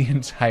end of the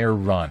entire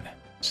run.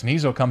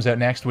 Sneasel comes out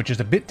next, which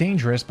is a bit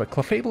dangerous, but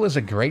Clefable is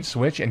a great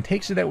switch and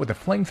takes it out with a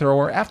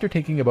Flamethrower after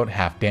taking about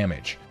half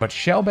damage. But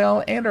Shell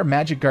Bell and our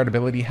Magic Guard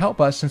ability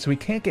help us since we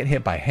can't get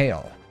hit by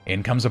Hail.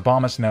 In comes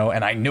Abomasnow,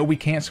 and I know we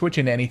can't switch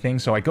into anything,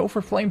 so I go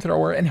for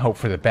Flamethrower and hope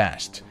for the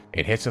best.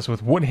 It hits us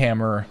with Wood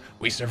Hammer,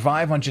 we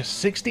survive on just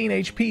 16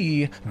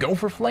 HP, go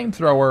for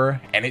Flamethrower,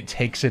 and it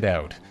takes it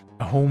out.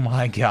 Oh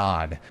my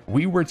god.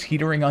 We were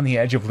teetering on the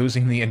edge of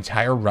losing the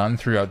entire run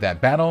throughout that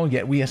battle,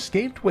 yet we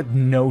escaped with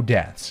no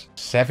deaths.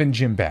 7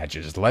 gym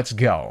badges, let's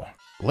go.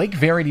 Lake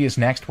Verity is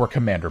next, where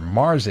Commander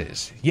Mars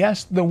is.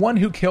 Yes, the one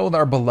who killed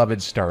our beloved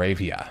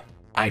Staravia.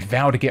 I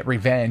vow to get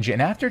revenge,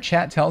 and after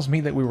chat tells me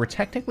that we were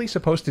technically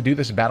supposed to do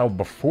this battle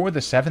before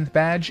the 7th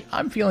badge,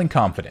 I'm feeling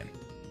confident.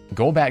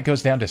 Golbat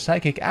goes down to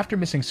Psychic after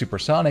missing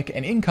Supersonic,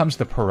 and in comes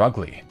the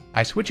Purugly.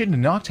 I switch into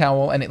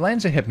Noctowl, and it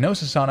lands a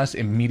Hypnosis on us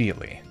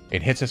immediately.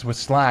 It hits us with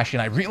Slash,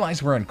 and I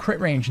realize we're in crit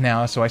range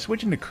now, so I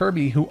switch into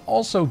Kirby, who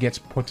also gets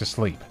put to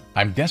sleep.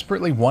 I'm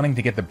desperately wanting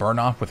to get the burn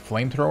off with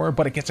Flamethrower,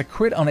 but it gets a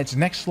crit on its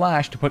next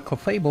slash to put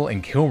Clefable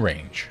in kill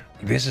range.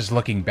 This is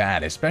looking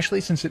bad,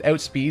 especially since it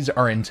outspeeds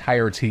our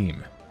entire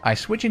team. I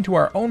switch into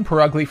our own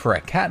Purugly for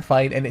a cat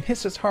fight, and it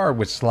hits us hard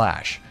with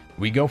Slash.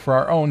 We go for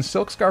our own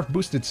Silk Scarf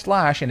boosted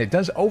Slash, and it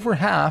does over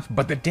half,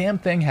 but the damn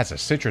thing has a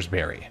Citrus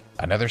Berry.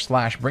 Another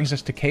Slash brings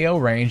us to KO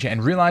range,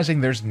 and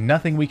realizing there's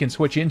nothing we can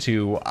switch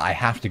into, I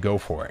have to go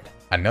for it.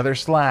 Another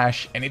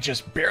Slash, and it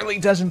just barely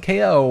doesn't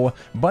KO,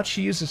 but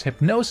she uses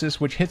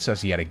Hypnosis, which hits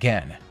us yet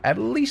again. At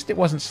least it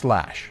wasn't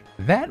Slash.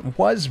 That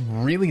was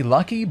really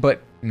lucky,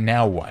 but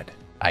now what?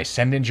 I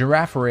send in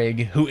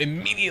Girafarig, who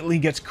immediately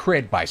gets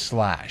crit by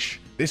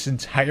Slash. This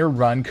entire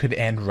run could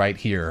end right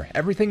here.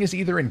 Everything is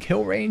either in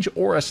kill range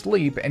or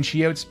asleep, and she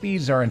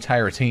outspeeds our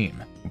entire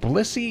team.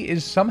 Blissey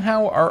is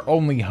somehow our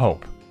only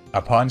hope.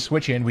 Upon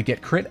switch in, we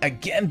get crit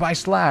again by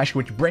Slash,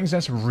 which brings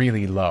us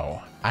really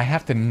low. I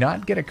have to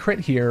not get a crit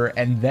here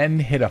and then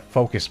hit a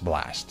Focus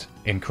Blast.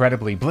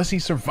 Incredibly,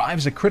 Blissey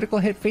survives a critical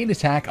hit Feint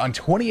attack on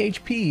 20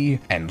 HP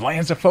and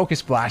lands a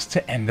Focus Blast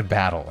to end the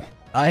battle.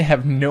 I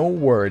have no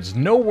words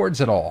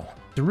at all.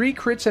 3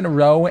 crits in a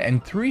row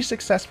and 3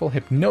 successful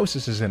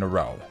Hypnosises in a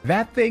row.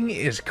 That thing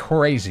is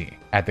crazy.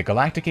 At the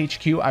Galactic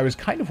HQ, I was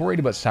kind of worried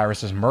about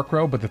Cyrus's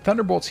Murkrow, but the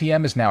Thunderbolt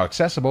TM is now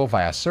accessible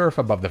via Surf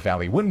above the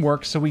Valley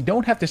Windworks, so we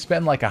don't have to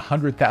spend like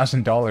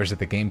 $100,000 at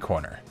the game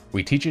corner.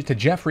 We teach it to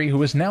Jeffrey,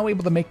 who is now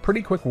able to make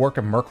pretty quick work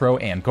of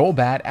Murkrow and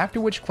Golbat, after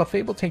which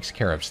Clefable takes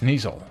care of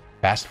Sneasel.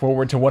 Fast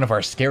forward to one of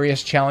our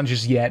scariest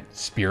challenges yet,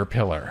 Spear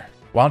Pillar.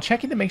 While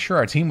checking to make sure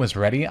our team was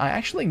ready, I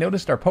actually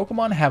noticed our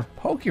Pokemon have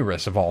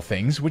Pokerus of all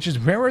things, which is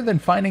rarer than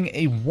finding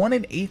a 1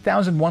 in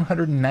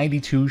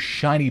 8,192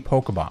 shiny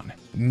Pokemon.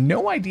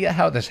 No idea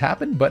how this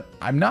happened, but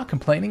I'm not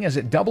complaining as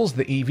it doubles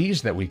the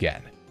EVs that we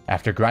get.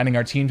 After grinding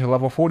our team to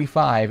level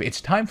 45,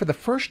 it's time for the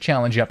first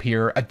challenge up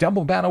here, a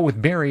double battle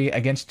with Barry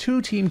against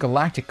 2 Team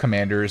Galactic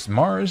commanders,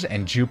 Mars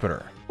and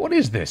Jupiter. What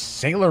is this,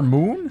 Sailor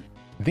Moon?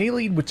 They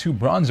lead with 2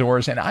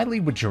 Bronzors and I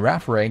lead with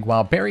Girafarig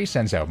while Barry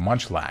sends out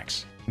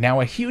Munchlax.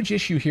 Now, a huge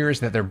issue here is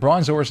that their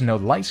Bronzors know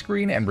Light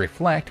Screen and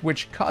Reflect,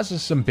 which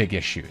causes some big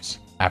issues.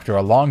 After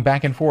a long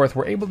back and forth,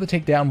 we're able to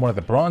take down one of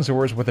the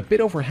Bronzors with a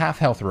bit over half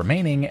health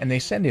remaining, and they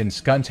send in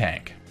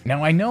Skuntank.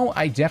 Now, I know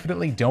I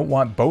definitely don't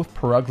want both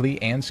Purugly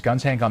and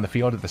Skuntank on the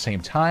field at the same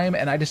time,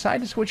 and I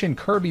decide to switch in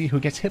Kirby, who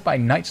gets hit by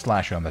Night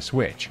Slash on the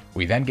switch.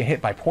 We then get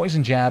hit by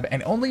Poison Jab,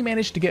 and only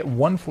manage to get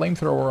 1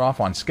 Flamethrower off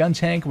on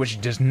Skuntank,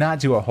 which does not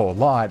do a whole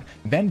lot.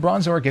 Then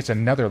Bronzor gets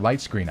another Light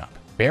Screen up.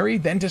 Barry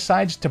then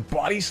decides to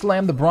body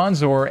slam the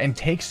Bronzor and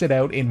takes it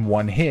out in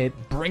 1 hit,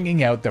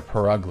 bringing out the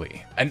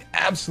Purugly. An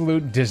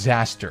absolute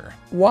disaster.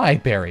 Why,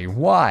 Barry?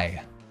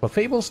 Why?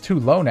 Clefable's too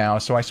low now,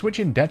 so I switch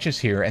in Duchess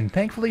here, and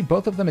thankfully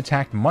both of them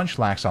attacked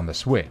Munchlax on the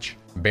switch.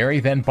 Barry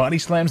then body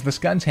slams the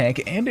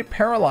Skuntank, and it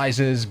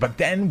paralyzes, but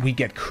then we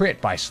get crit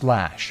by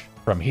Slash.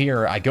 From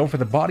here, I go for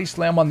the body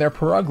slam on their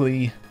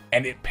Purugly,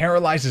 and it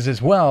paralyzes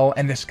as well,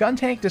 and the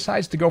Skuntank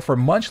decides to go for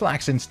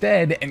Munchlax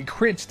instead and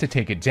crits to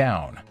take it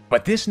down.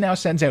 But this now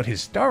sends out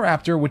his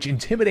Staraptor, which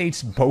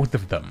intimidates both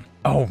of them.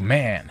 Oh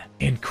man,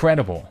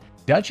 incredible.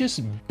 Duchess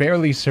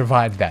barely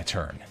survived that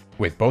turn.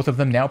 With both of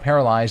them now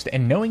paralyzed,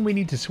 and knowing we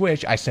need to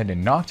switch, I send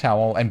in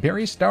Noctowl, and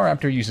Barry's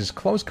Staraptor uses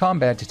Close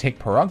Combat to take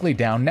Purugly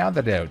down now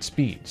that it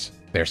outspeeds.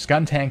 Their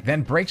Skuntank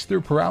then breaks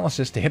through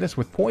paralysis to hit us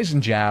with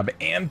Poison Jab,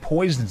 and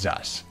poisons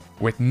us.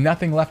 With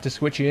nothing left to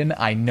switch in,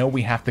 I know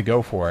we have to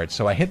go for it,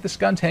 so I hit the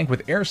Skuntank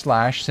with Air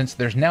Slash since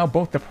there's now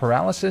both the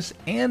paralysis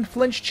and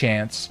flinch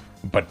chance.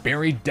 But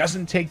Barry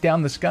doesn't take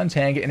down the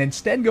Skuntank and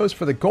instead goes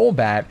for the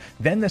Golbat.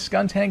 Then the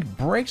Skuntank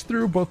breaks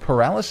through both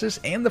paralysis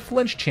and the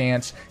flinch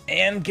chance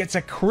and gets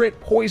a crit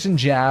Poison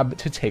Jab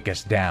to take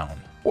us down.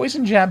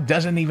 Poison Jab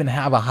doesn't even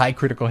have a high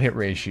critical hit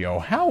ratio.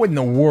 How in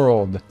the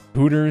world?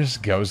 Hooters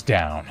goes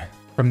down.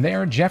 From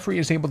there, Jeffrey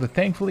is able to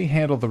thankfully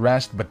handle the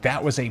rest, but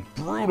that was a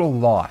brutal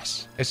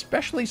loss,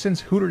 especially since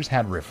Hooters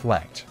had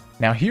Reflect.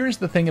 Now here's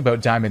the thing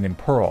about Diamond and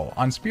Pearl.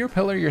 On Spear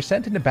Pillar, you're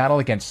sent into battle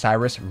against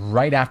Cyrus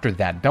right after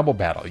that double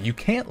battle. You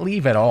can't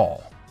leave at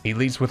all. He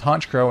leads with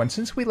Honchkrow, and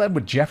since we led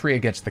with Jeffrey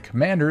against the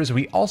commanders,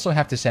 we also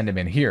have to send him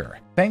in here.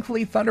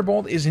 Thankfully,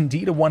 Thunderbolt is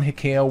indeed a one-hit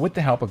KO with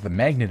the help of the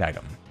Magnet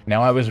item.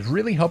 Now I was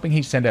really hoping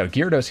he'd send out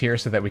Gyarados here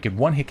so that we could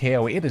one-hit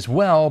KO it as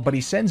well, but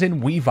he sends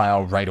in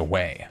Weavile right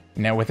away.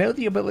 Now without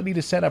the ability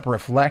to set up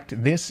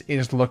Reflect, this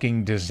is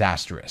looking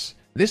disastrous.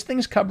 This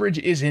thing's coverage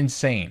is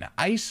insane.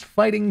 Ice,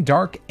 Fighting,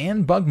 Dark,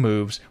 and Bug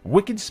moves,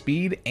 Wicked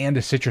Speed, and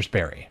a Citrus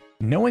Berry.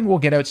 Knowing we'll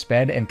get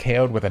outsped and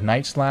KO'd with a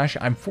Night Slash,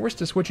 I'm forced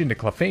to switch into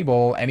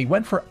Clefable, and he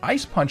went for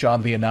Ice Punch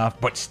oddly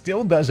enough, but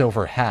still does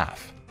over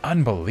half.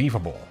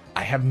 Unbelievable.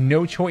 I have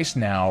no choice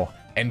now,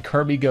 and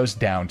Kirby goes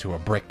down to a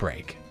Brick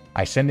Break.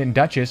 I send in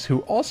Duchess, who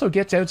also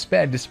gets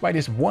outsped despite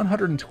his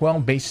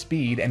 112 base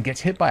speed and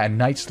gets hit by a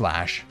Night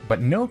Slash,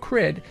 but no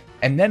crit,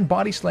 and then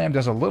Body Slam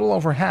does a little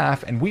over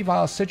half, and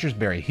Weavile Citrus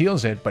Berry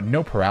heals it, but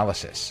no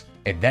paralysis.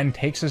 It then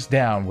takes us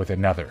down with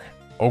another.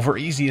 Over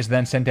Easy is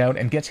then sent out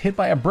and gets hit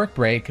by a Brick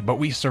Break, but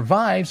we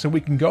survive so we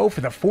can go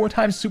for the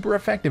 4x super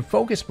effective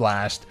Focus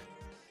Blast,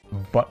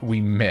 but we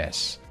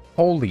miss.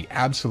 Holy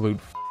absolute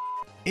f***.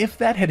 If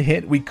that had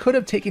hit, we could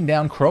have taken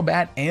down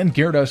Crobat and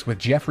Gyarados with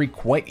Jeffrey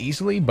quite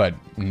easily, but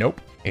nope.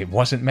 It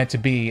wasn't meant to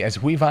be, as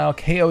Weavile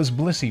KOs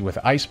Blissey with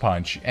Ice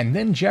Punch, and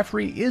then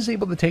Jeffrey is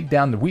able to take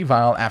down the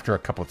Weavile after a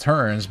couple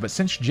turns, but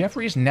since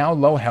Jeffrey is now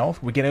low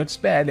health, we get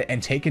outsped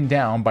and taken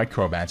down by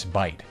Crobat's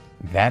Bite.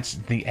 That's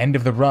the end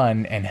of the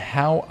run, and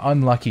how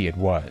unlucky it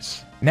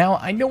was. Now,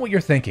 I know what you're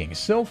thinking,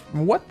 Sylph,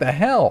 what the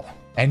hell?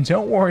 And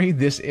don't worry,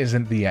 this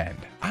isn't the end.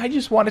 I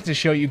just wanted to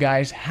show you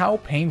guys how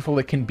painful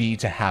it can be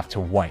to have to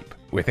wipe.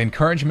 With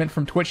encouragement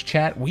from Twitch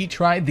chat, we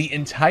tried the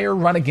entire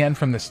run again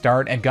from the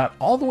start and got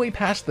all the way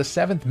past the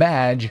 7th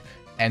badge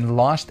and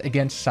lost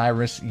against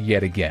Cyrus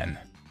yet again.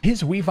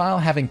 His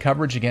Weavile having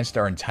coverage against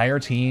our entire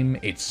team,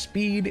 its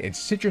speed, its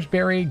Citrus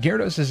Berry,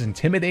 Gyarados'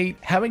 Intimidate,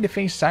 having to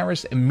face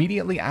Cyrus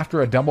immediately after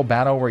a double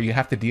battle where you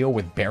have to deal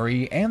with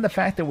Berry, and the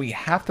fact that we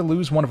have to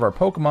lose one of our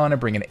Pokemon and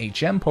bring an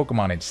HM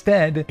Pokemon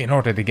instead in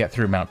order to get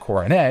through Mount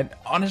Coronet,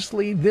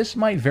 honestly, this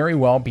might very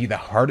well be the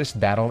hardest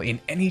battle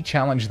in any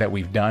challenge that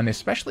we've done,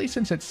 especially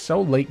since it's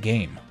so late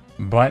game.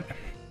 But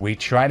we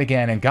tried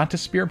again and got to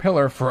Spear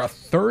Pillar for a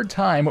 3rd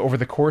time over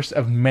the course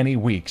of many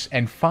weeks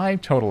and 5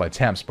 total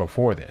attempts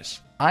before this.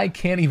 I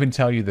can't even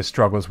tell you the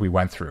struggles we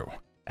went through.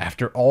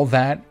 After all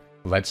that,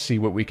 let's see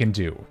what we can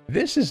do.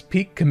 This is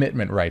peak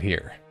commitment right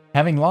here.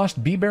 Having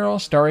lost Bibarel,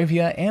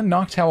 Staravia, and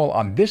Noctowl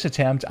on this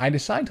attempt, I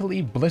decide to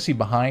leave Blissey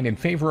behind in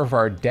favor of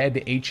our dead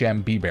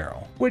HM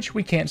Bibarel, which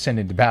we can't send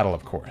into battle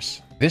of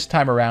course. This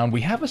time around, we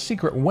have a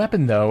secret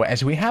weapon though,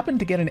 as we happen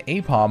to get an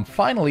Apom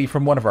finally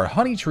from one of our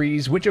honey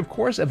trees, which of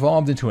course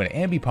evolved into an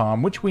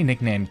Ambipom, which we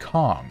nicknamed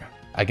Kong.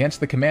 Against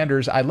the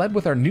commanders, I led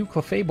with our new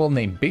Clefable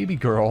named Baby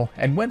Girl,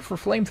 and went for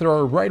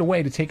Flamethrower right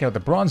away to take out the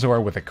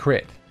Bronzor with a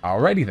crit.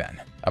 Alrighty then.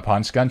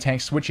 Upon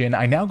Skuntank switch in,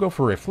 I now go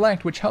for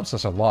Reflect, which helps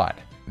us a lot.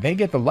 They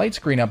get the light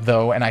screen up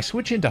though, and I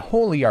switch into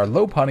Holy, our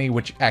Lopunny,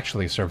 which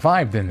actually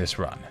survived in this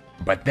run.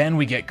 But then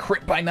we get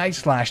crit by Night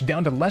Slash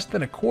down to less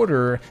than a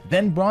quarter,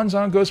 then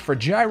Bronzong goes for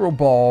Gyro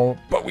Ball,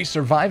 but we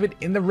survive it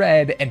in the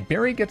red, and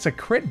Barry gets a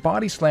crit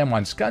Body Slam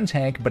on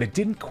Skuntank, but it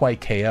didn't quite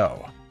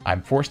KO.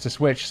 I'm forced to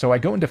switch, so I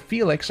go into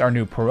Felix, our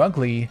new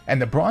Purugly,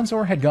 and the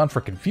Bronzor had gone for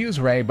Confuse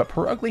Ray, but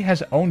Purugly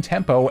has own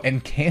tempo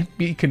and can't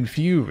be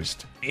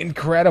confused.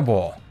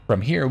 Incredible! From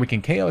here, we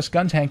can KO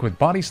Skuntank with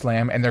Body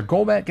Slam, and their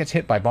Golbat gets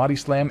hit by Body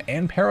Slam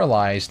and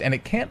paralyzed, and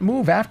it can't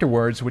move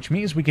afterwards, which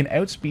means we can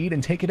outspeed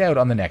and take it out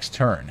on the next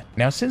turn.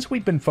 Now, since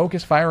we've been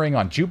focus firing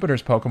on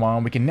Jupiter's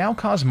Pokemon, we can now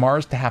cause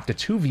Mars to have to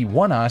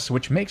 2v1 us,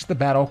 which makes the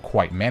battle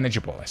quite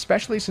manageable,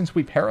 especially since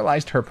we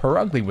paralyzed her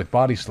Purugly with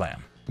Body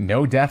Slam.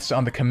 No deaths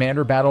on the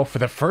Commander battle for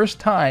the first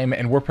time,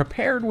 and we're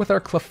prepared with our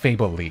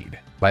Clefable lead.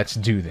 Let's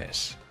do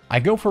this. I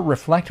go for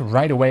Reflect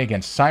right away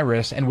against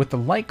Cyrus, and with the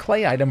Light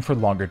Clay item for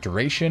longer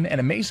duration,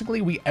 and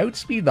amazingly we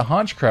outspeed the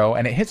Honchkrow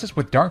and it hits us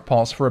with Dark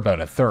Pulse for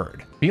about a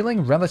 1/3.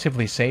 Feeling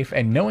relatively safe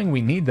and knowing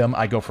we need them,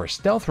 I go for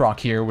Stealth Rock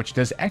here, which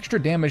does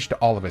extra damage to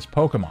all of his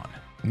Pokemon.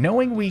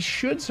 Knowing we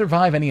should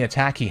survive any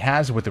attack he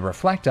has with the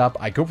Reflect up,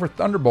 I go for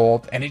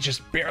Thunderbolt, and it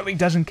just barely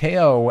doesn't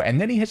KO,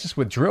 and then he hits us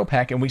with Drill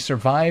Peck and we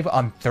survive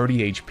on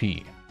 30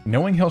 HP.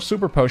 Knowing he'll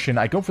Super Potion,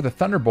 I go for the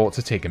Thunderbolt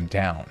to take him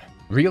down.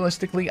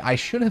 Realistically, I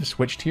should have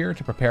switched here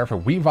to prepare for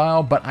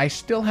Weavile, but I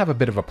still have a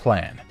bit of a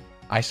plan.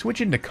 I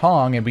switch into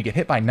Kong and we get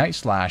hit by Night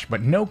Slash,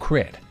 but no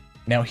crit.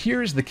 Now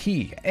here's the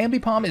key.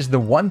 Ambipom is the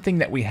one thing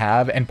that we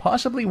have, and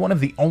possibly one of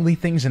the only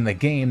things in the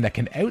game that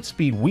can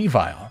outspeed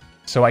Weavile.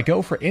 So I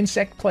go for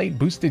Insect Plate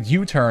boosted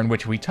U-turn,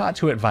 which we taught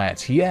to it via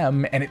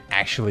TM, and it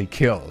actually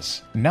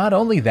kills. Not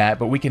only that,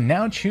 but we can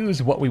now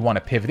choose what we want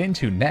to pivot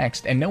into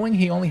next, and knowing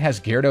he only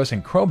has Gyarados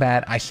and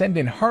Crobat, I send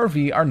in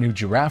Harvey, our new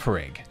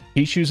Girafarig.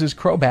 He chooses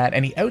Crobat,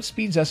 and he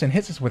outspeeds us and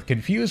hits us with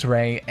Confuse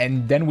Ray,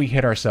 and then we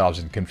hit ourselves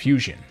in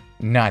Confusion.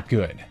 Not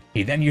good.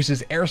 He then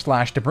uses Air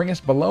Slash to bring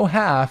us below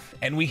half,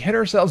 and we hit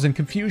ourselves in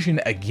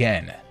Confusion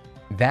again.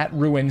 That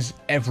ruins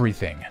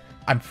everything.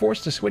 I'm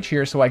forced to switch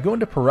here, so I go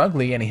into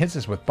Purugly and he hits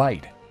us with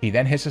Bite. He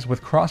then hits us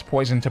with Cross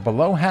Poison to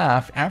below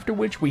half, after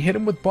which we hit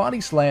him with Body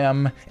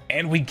Slam,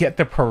 and we get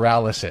the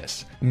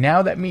Paralysis.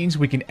 Now that means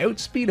we can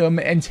outspeed him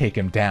and take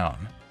him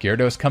down.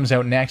 Gyarados comes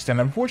out next,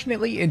 and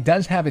unfortunately it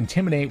does have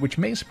Intimidate, which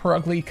makes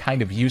Purugly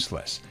kind of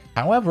useless.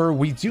 However,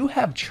 we do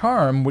have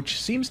Charm,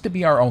 which seems to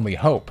be our only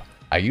hope.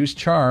 I use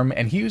Charm,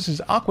 and he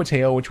uses Aqua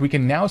Tail, which we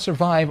can now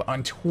survive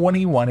on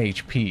 21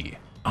 HP.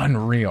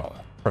 Unreal.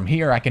 From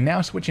here, I can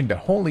now switch into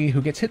Holy,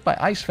 who gets hit by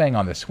Ice Fang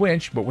on the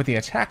switch, but with the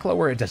attack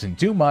lower it doesn't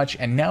do much,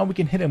 and now we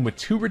can hit him with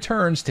 2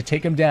 returns to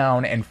take him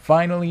down and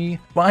finally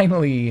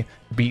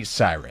beat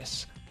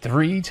Cyrus.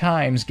 3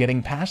 times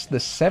getting past the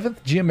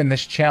 7th gym in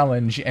this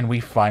challenge, and we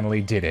finally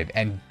did it,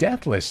 and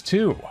deathless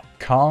too.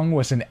 Kong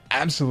was an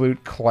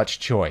absolute clutch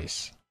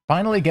choice.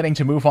 Finally getting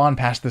to move on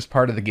past this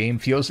part of the game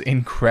feels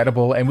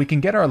incredible, and we can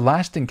get our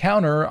last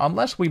encounter,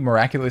 unless we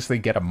miraculously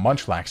get a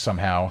Munchlax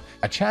somehow,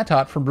 a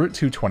Chatot from Route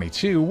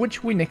 222,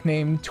 which we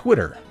nicknamed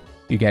Twitter.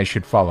 You guys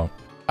should follow.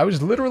 I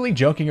was literally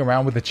joking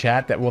around with the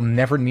chat that we'll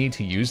never need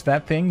to use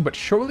that thing, but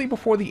shortly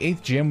before the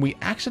 8th gym we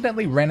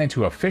accidentally ran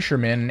into a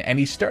fisherman, and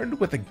he started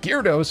with a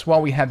Gyarados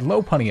while we had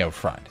Lopunny out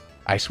front.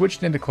 I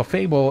switched into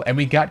Clefable, and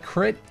we got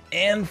crit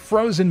and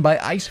frozen by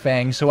Ice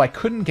Fang, so I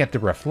couldn't get the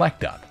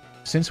Reflect up.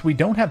 Since we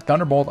don't have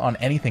Thunderbolt on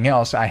anything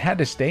else, I had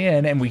to stay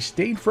in, and we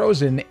stayed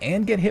frozen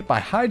and get hit by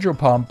Hydro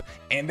Pump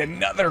and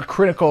another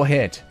critical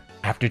hit.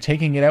 After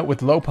taking it out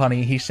with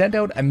Lopunny, he sent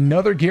out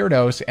another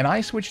Gyarados, and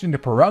I switched into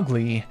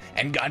Perugly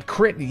and got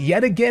crit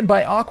yet again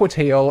by Aqua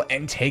Tail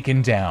and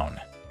taken down.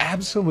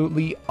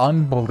 Absolutely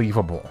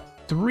unbelievable.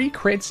 3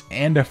 crits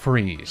and a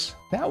freeze.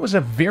 That was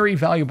a very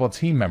valuable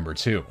team member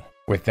too.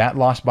 With that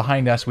loss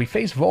behind us, we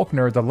face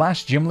Volkner, the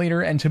last gym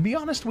leader, and to be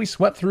honest, we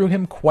swept through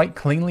him quite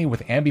cleanly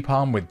with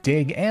Ambipom with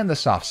Dig and the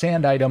soft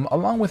sand item,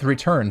 along with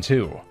Return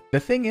too. The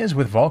thing is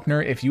with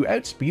Volkner, if you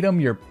outspeed him,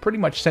 you're pretty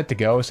much set to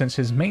go since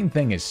his main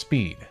thing is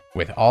speed.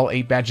 With all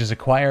 8 badges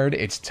acquired,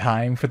 it's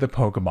time for the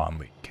Pokemon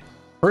League.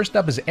 First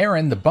up is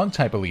Aaron, the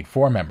Bug-type Elite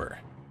 4 member.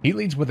 He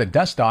leads with a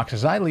Dustox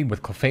as I lead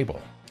with Clefable.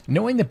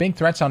 Knowing the big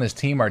threats on his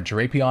team are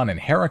Drapion and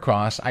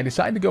Heracross, I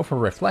decide to go for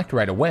Reflect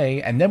right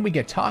away, and then we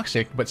get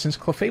Toxic, but since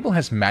Clefable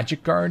has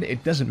Magic Guard,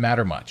 it doesn't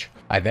matter much.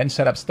 I then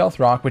set up Stealth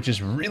Rock, which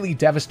is really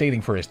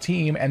devastating for his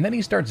team, and then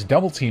he starts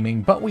double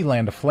teaming, but we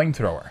land a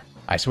Flamethrower.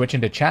 I switch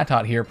into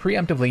Chatot here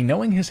preemptively,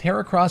 knowing his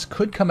Heracross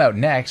could come out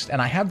next,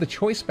 and I have the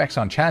choice specs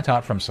on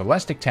Chatot from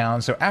Celestic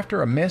Town, so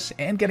after a miss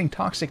and getting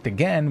Toxicked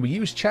again, we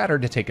use Chatter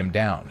to take him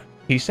down.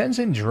 He sends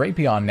in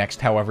Drapion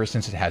next, however,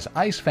 since it has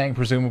Ice Fang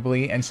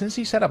presumably, and since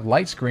he set up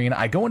Light Screen,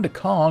 I go into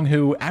Kong,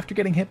 who, after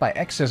getting hit by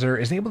X-Scissor,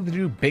 is able to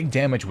do big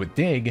damage with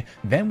Dig.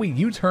 Then we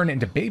U-turn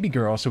into Baby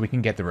Girl so we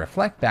can get the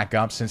Reflect back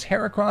up, since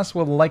Heracross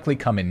will likely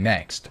come in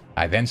next.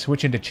 I then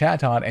switch into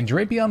Chatot, and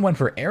Drapion went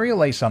for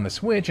Aerial Ace on the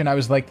switch, and I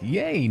was like,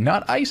 yay,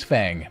 not Ice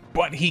Fang.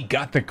 But he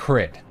got the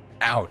crit.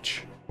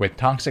 Ouch. With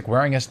Toxic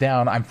wearing us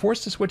down, I'm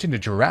forced to switch into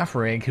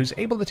Girafarig, who's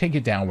able to take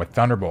it down with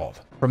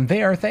Thunderbolt. From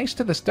there, thanks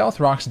to the Stealth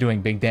Rocks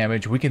doing big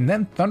damage, we can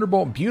then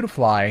Thunderbolt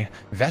Beautifly,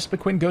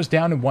 Vespiquen goes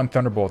down in 1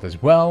 Thunderbolt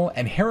as well,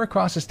 and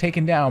Heracross is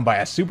taken down by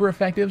a super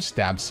effective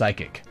Stab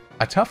Psychic.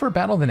 A tougher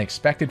battle than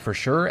expected for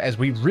sure, as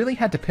we really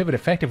had to pivot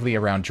effectively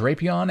around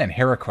Drapion and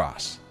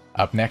Heracross.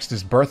 Up next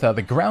is Bertha,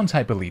 the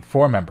Ground-type Elite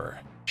 4 member.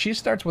 She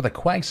starts with a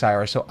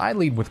Quagsire, so I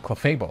lead with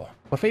Clefable.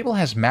 Clefable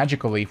has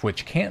Magical Leaf,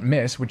 which can't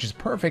miss, which is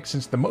perfect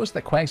since the most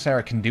that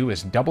Quagsire can do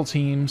is Double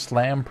Team,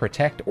 Slam,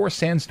 Protect, or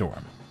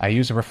Sandstorm. I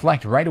use a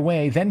Reflect right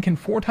away, then can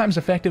 4 times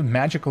effective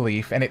Magical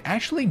Leaf, and it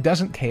actually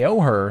doesn't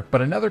KO her,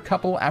 but another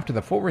couple after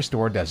the full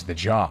restore does the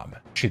job.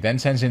 She then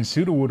sends in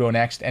Sudowoodo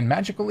next, and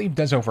Magical Leaf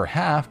does over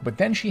half, but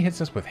then she hits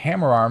us with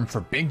Hammer Arm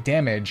for big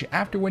damage,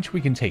 after which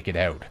we can take it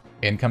out.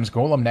 In comes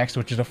Golem next,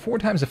 which is a 4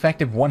 times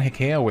effective 1-hit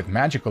KO with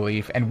Magical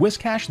Leaf, and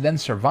Whiscash then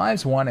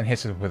survives one and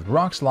hits it with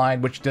Rock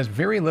Slide, which does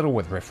very little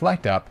with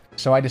Reflect up,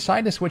 so I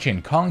decide to switch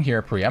in Kong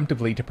here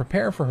preemptively to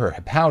prepare for her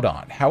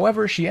Hippowdon.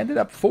 However, she ended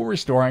up full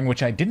restoring,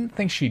 which I didn't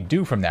think she'd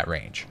do from that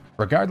range.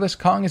 Regardless,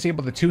 Kong is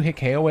able to 2-hit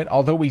KO it,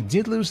 although we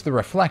did lose the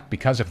Reflect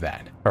because of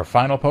that. Her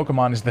final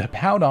Pokemon is the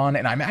Hippowdon,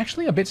 and I'm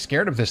actually a bit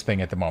scared of this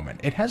thing at the moment.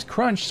 It has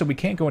Crunch, so we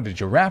can't go into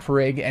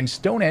Girafarig, and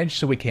Stone Edge,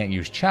 so we can't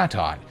use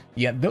Chatot.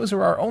 Yet those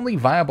are our only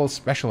viable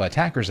special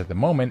attackers at the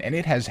moment, and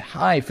it has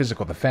high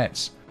physical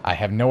defense. I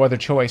have no other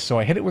choice, so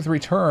I hit it with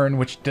Return,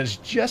 which does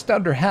just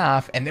under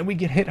half, and then we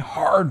get hit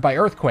hard by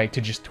Earthquake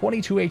to just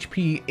 22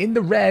 HP in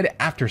the red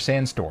after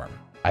Sandstorm.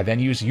 I then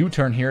use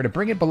U-turn here to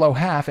bring it below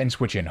half and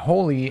switch in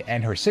Holy,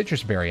 and her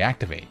Citrus Berry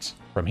activates.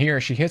 From here,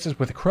 she hits us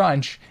with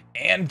Crunch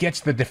and gets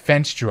the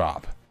defense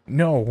drop.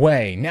 No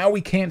way, now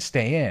we can't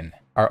stay in.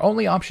 Our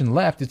only option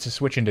left is to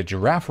switch into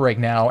Girafarig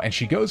now, and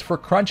she goes for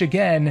Crunch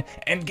again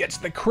and gets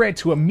the crit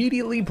to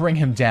immediately bring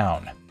him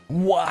down.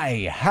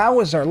 Why? How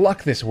is our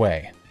luck this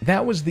way?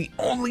 That was the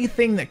only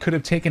thing that could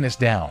have taken us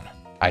down.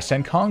 I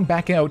send Kong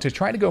back out to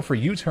try to go for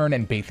U-turn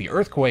and bait the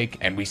Earthquake,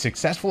 and we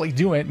successfully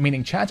do it,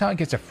 meaning Chatot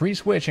gets a free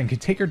switch and can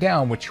take her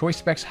down with Choice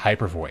Specs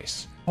Hyper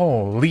Voice.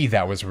 Holy,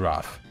 that was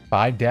rough.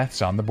 5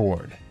 deaths on the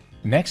board.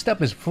 Next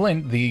up is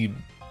Flint, the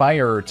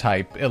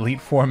Fire-type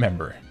Elite 4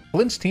 member.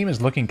 Flint's team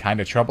is looking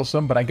kinda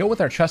troublesome, but I go with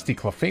our trusty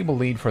Clefable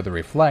lead for the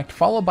Reflect,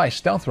 followed by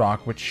Stealth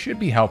Rock, which should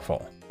be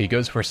helpful. He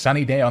goes for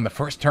Sunny Day on the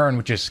first turn,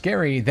 which is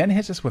scary, then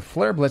hits us with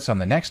Flare Blitz on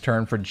the next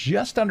turn for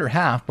just under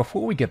half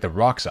before we get the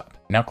rocks up.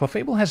 Now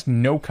Clefable has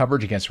no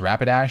coverage against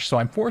Rapidash, so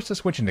I'm forced to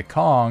switch into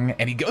Kong,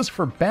 and he goes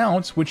for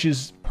Bounce, which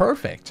is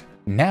perfect.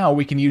 Now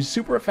we can use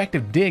super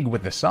effective dig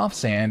with the soft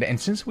sand, and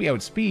since we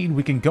outspeed,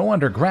 we can go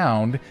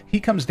underground, he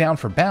comes down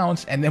for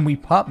bounce, and then we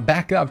pop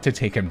back up to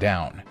take him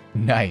down.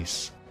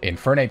 Nice.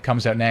 Infernape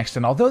comes out next,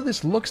 and although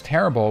this looks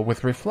terrible,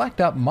 with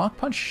Reflect up, Mach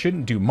Punch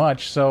shouldn't do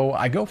much, so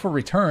I go for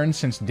Return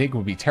since dig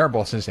would be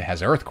terrible since it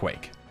has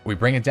Earthquake. We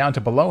bring it down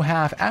to below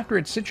half after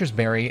its Citrus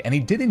Berry, and he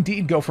did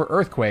indeed go for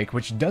Earthquake,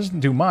 which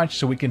doesn't do much,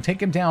 so we can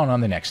take him down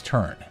on the next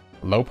turn.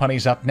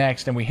 Lopunny's up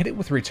next, and we hit it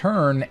with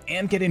Return,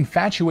 and get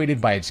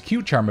infatuated by its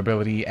Cute Charm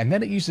ability, and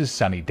then it uses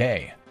Sunny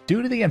Day.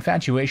 Due to the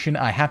infatuation,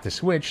 I have to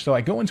switch, so I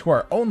go into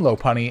our own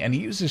Lopunny, and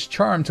he uses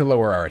Charm to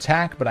lower our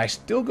attack, but I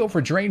still go for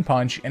Drain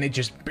Punch, and it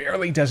just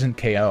barely doesn't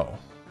KO.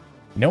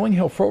 Knowing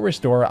he'll Full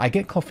Restore, I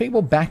get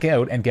Clefable back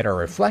out and get our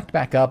Reflect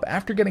back up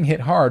after getting hit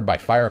hard by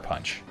Fire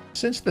Punch.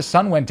 Since the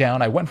sun went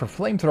down, I went for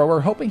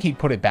Flamethrower, hoping he'd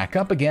put it back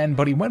up again,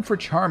 but he went for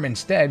Charm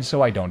instead,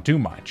 so I don't do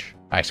much.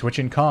 I switch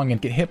in Kong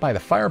and get hit by the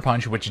Fire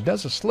Punch, which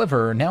does a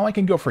sliver. Now I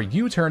can go for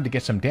U-turn to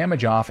get some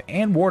damage off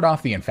and ward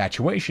off the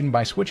infatuation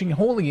by switching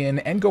Holy in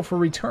and go for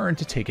Return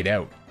to take it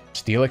out.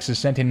 Steelix is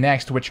sent in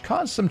next, which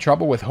caused some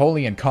trouble with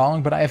Holy and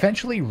Kong, but I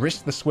eventually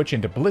risked the switch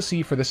into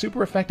Blissey for the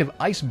super effective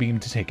Ice Beam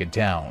to take it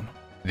down.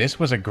 This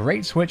was a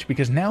great switch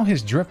because now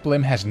his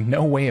Drifblim has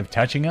no way of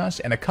touching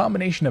us, and a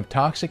combination of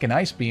Toxic and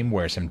Ice Beam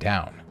wears him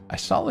down. A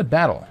solid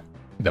battle.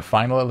 The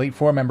final Elite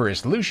Four member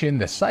is Lucian,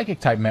 the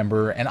Psychic-type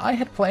member, and I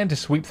had planned to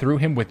sweep through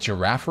him with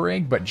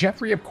Girafarig, but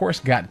Jeffrey of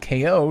course got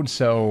KO'd,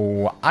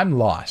 so I'm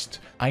lost.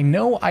 I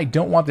know I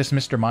don't want this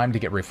Mr. Mime to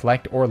get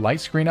Reflect or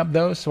Light Screen up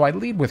though, so I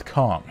lead with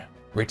Kong.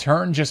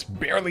 Return just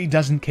barely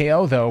doesn't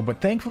KO though,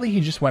 but thankfully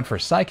he just went for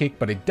Psychic,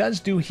 but it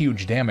does do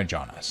huge damage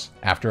on us.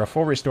 After a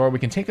full restore, we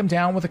can take him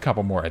down with a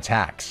couple more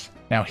attacks.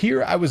 Now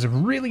here, I was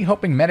really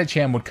hoping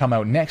Medicham would come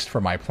out next for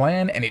my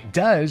plan, and it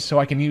does, so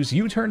I can use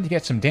U-turn to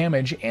get some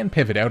damage and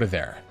pivot out of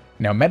there.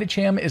 Now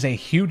Medicham is a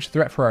huge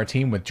threat for our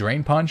team with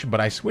Drain Punch, but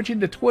I switch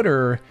into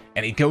Twitter,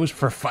 and he goes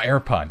for Fire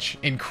Punch.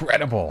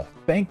 Incredible.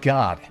 Thank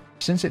God.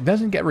 Since it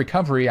doesn't get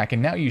recovery, I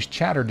can now use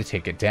Chatter to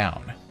take it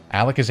down.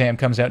 Alakazam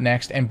comes out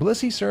next, and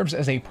Blissey serves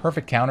as a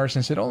perfect counter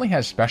since it only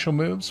has special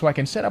moves, so I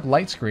can set up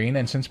Light Screen,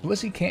 and since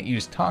Blissey can't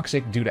use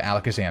Toxic due to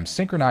Alakazam's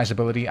Synchronize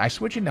ability, I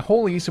switch into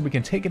Holy so we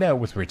can take it out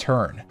with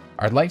Return.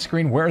 Our Light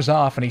Screen wears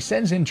off, and he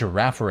sends in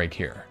Girafarig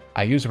here.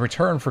 I use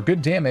Return for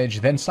good damage,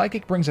 then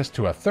Psychic brings us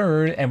to a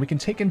third, and we can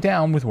take him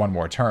down with one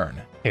more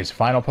turn. His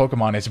final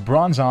Pokemon is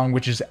Bronzong,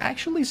 which is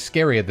actually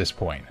scary at this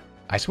point.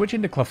 I switch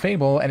into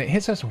Clefable, and it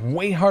hits us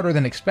way harder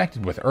than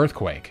expected with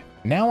Earthquake.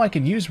 Now I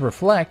can use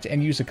Reflect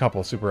and use a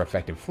couple super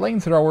effective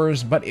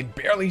flamethrowers, but it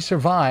barely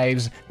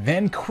survives,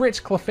 then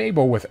crits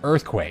Clefable with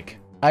Earthquake.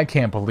 I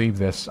can't believe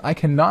this. I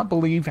cannot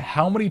believe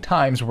how many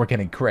times we're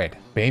getting crit.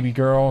 Baby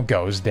girl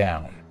goes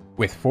down.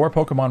 With 4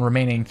 Pokemon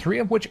remaining, 3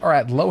 of which are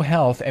at low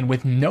health, and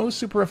with no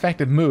super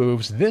effective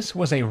moves, this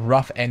was a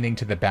rough ending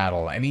to the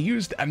battle, and he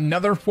used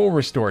another full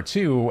restore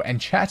too, and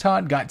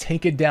Chatot got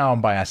taken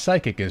down by a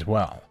Psychic as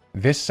well.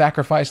 This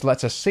sacrifice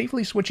lets us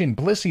safely switch in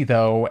Blissey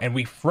though, and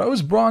we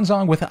froze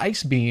Bronzong with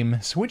Ice Beam,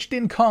 switched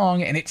in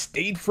Kong, and it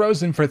stayed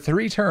frozen for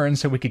 3 turns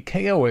so we could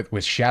KO it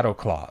with Shadow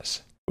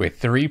Claws. With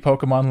 3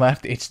 Pokemon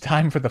left, it's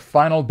time for the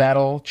final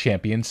battle,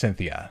 Champion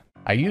Cynthia.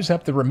 I use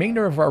up the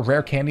remainder of our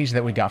rare candies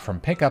that we got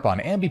from pickup on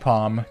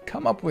Ambipom,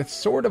 come up with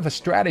sort of a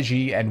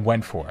strategy, and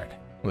went for it.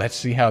 Let's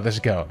see how this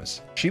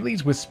goes. She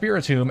leads with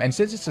Spiritomb, and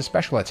since it's a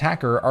special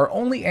attacker, our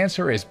only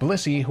answer is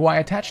Blissey, who I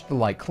attached the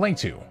Light Clay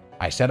to.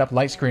 I set up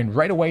Light Screen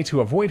right away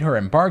to avoid her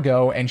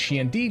embargo, and she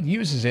indeed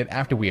uses it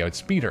after we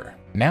outspeed her.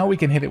 Now we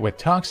can hit it with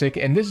Toxic,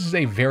 and this is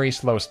a very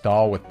slow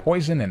stall with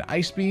Poison and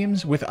Ice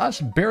Beams, with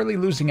us barely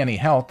losing any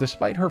health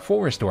despite her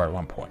full restore at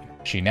one point.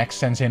 She next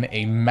sends in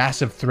a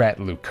massive threat,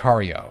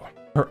 Lucario.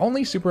 Her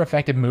only super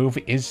effective move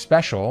is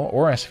Special,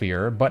 Aura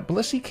Sphere, but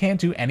Blissey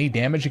can't do any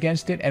damage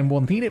against it and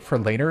will need it for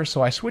later,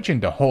 so I switch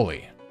into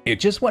Holy. It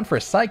just went for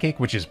Psychic,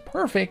 which is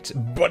perfect,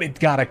 but it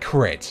got a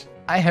crit.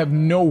 I have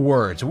no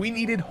words. We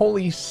needed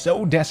Holy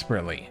so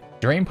desperately.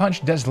 Drain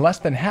Punch does less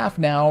than half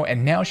now,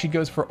 and now she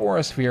goes for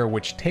Aura Sphere,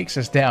 which takes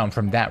us down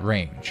from that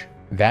range.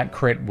 That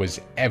crit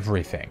was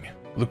everything.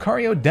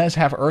 Lucario does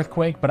have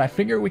Earthquake, but I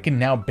figure we can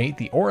now bait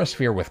the Aura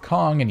Sphere with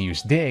Kong and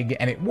use Dig,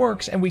 and it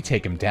works and we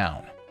take him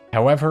down.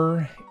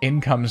 However, in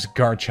comes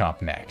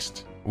Garchomp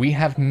next. We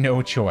have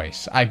no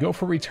choice. I go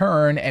for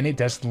Return, and it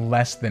does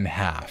less than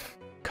half.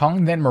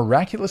 Kong then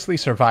miraculously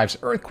survives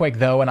Earthquake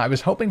though, and I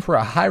was hoping for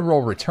a high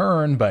roll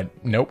return, but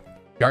nope.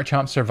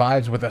 Garchomp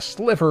survives with a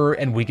sliver,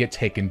 and we get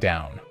taken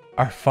down.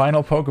 Our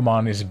final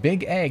Pokemon is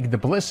Big Egg, the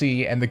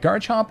Blissey, and the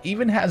Garchomp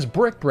even has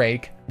Brick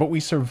Break, but we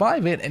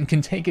survive it and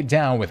can take it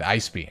down with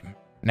Ice Beam.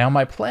 Now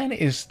my plan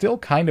is still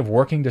kind of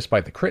working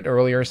despite the crit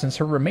earlier, since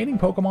her remaining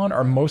Pokemon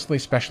are mostly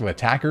special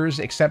attackers,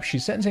 except she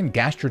sends in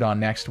Gastrodon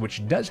next,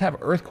 which does have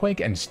Earthquake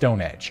and Stone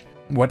Edge.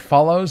 What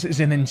follows is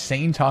an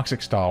insane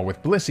toxic stall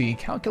with Blissey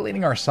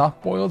calculating our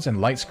soft boils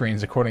and light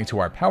screens according to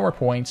our power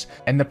points,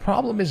 and the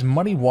problem is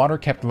muddy water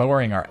kept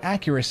lowering our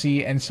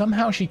accuracy and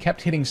somehow she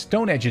kept hitting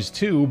stone edges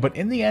too, but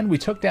in the end we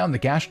took down the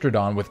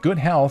Gastrodon with good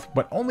health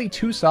but only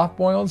 2 soft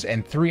boils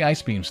and 3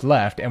 ice beams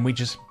left, and we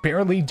just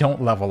barely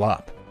don't level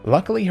up.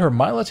 Luckily, her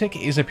Milotic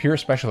is a pure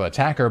special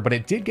attacker, but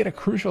it did get a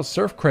crucial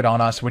surf crit on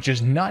us, which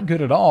is not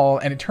good at all,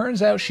 and it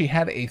turns out she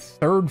had a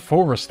 3rd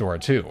full restore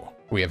too.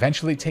 We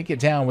eventually take it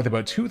down with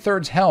about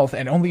 2/3 health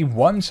and only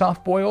 1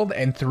 soft boiled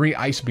and 3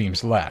 ice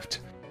beams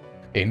left.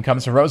 In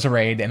comes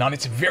Roserade, and on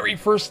its very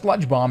first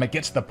Sludge Bomb it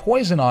gets the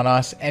poison on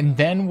us, and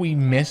then we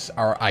miss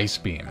our ice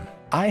beam.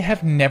 I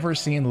have never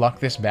seen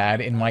luck this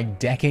bad in my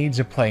decades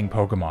of playing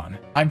Pokemon.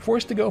 I'm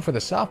forced to go for the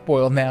soft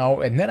boil now,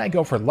 and then I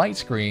go for light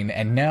screen,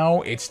 and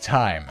now it's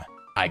time.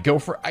 I go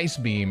for Ice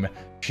Beam,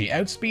 she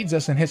outspeeds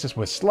us and hits us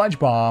with Sludge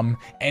Bomb,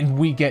 and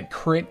we get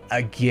crit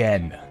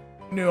again.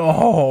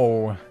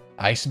 No!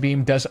 Ice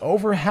Beam does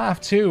over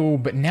half too,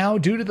 but now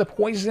due to the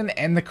poison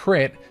and the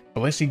crit,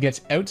 Blissey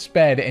gets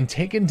outsped and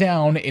taken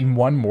down in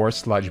 1 more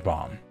Sludge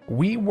Bomb.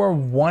 We were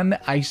 1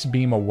 Ice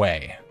Beam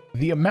away.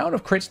 The amount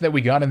of crits that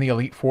we got in the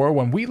Elite Four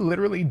when we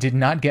literally did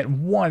not get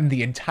 1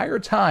 the entire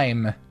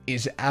time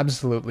is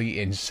absolutely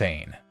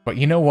insane. But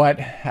you know what?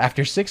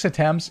 After 6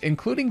 attempts,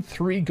 including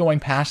 3 going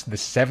past the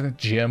 7th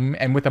gym,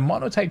 and with a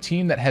Monotype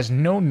team that has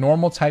no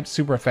normal type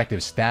super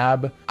effective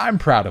stab, I'm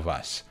proud of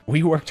us.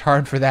 We worked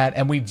hard for that,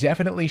 and we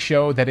definitely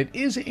show that it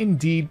is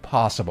indeed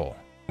possible.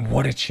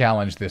 What a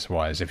challenge this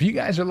was. If you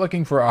guys are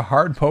looking for a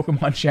hard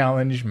Pokemon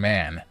challenge,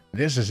 man,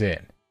 this is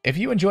it. If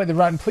you enjoyed the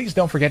run, please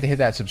don't forget to hit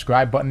that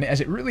subscribe button,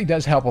 as it really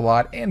does help a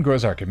lot and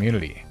grows our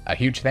community. A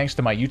huge thanks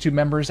to my YouTube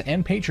members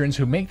and patrons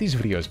who make these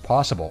videos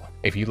possible.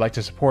 If you'd like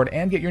to support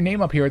and get your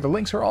name up here, the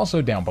links are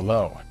also down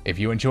below. If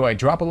you enjoyed,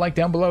 drop a like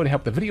down below to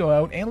help the video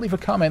out, and leave a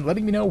comment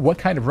letting me know what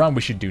kind of run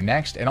we should do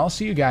next, and I'll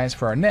see you guys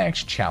for our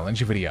next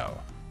challenge video.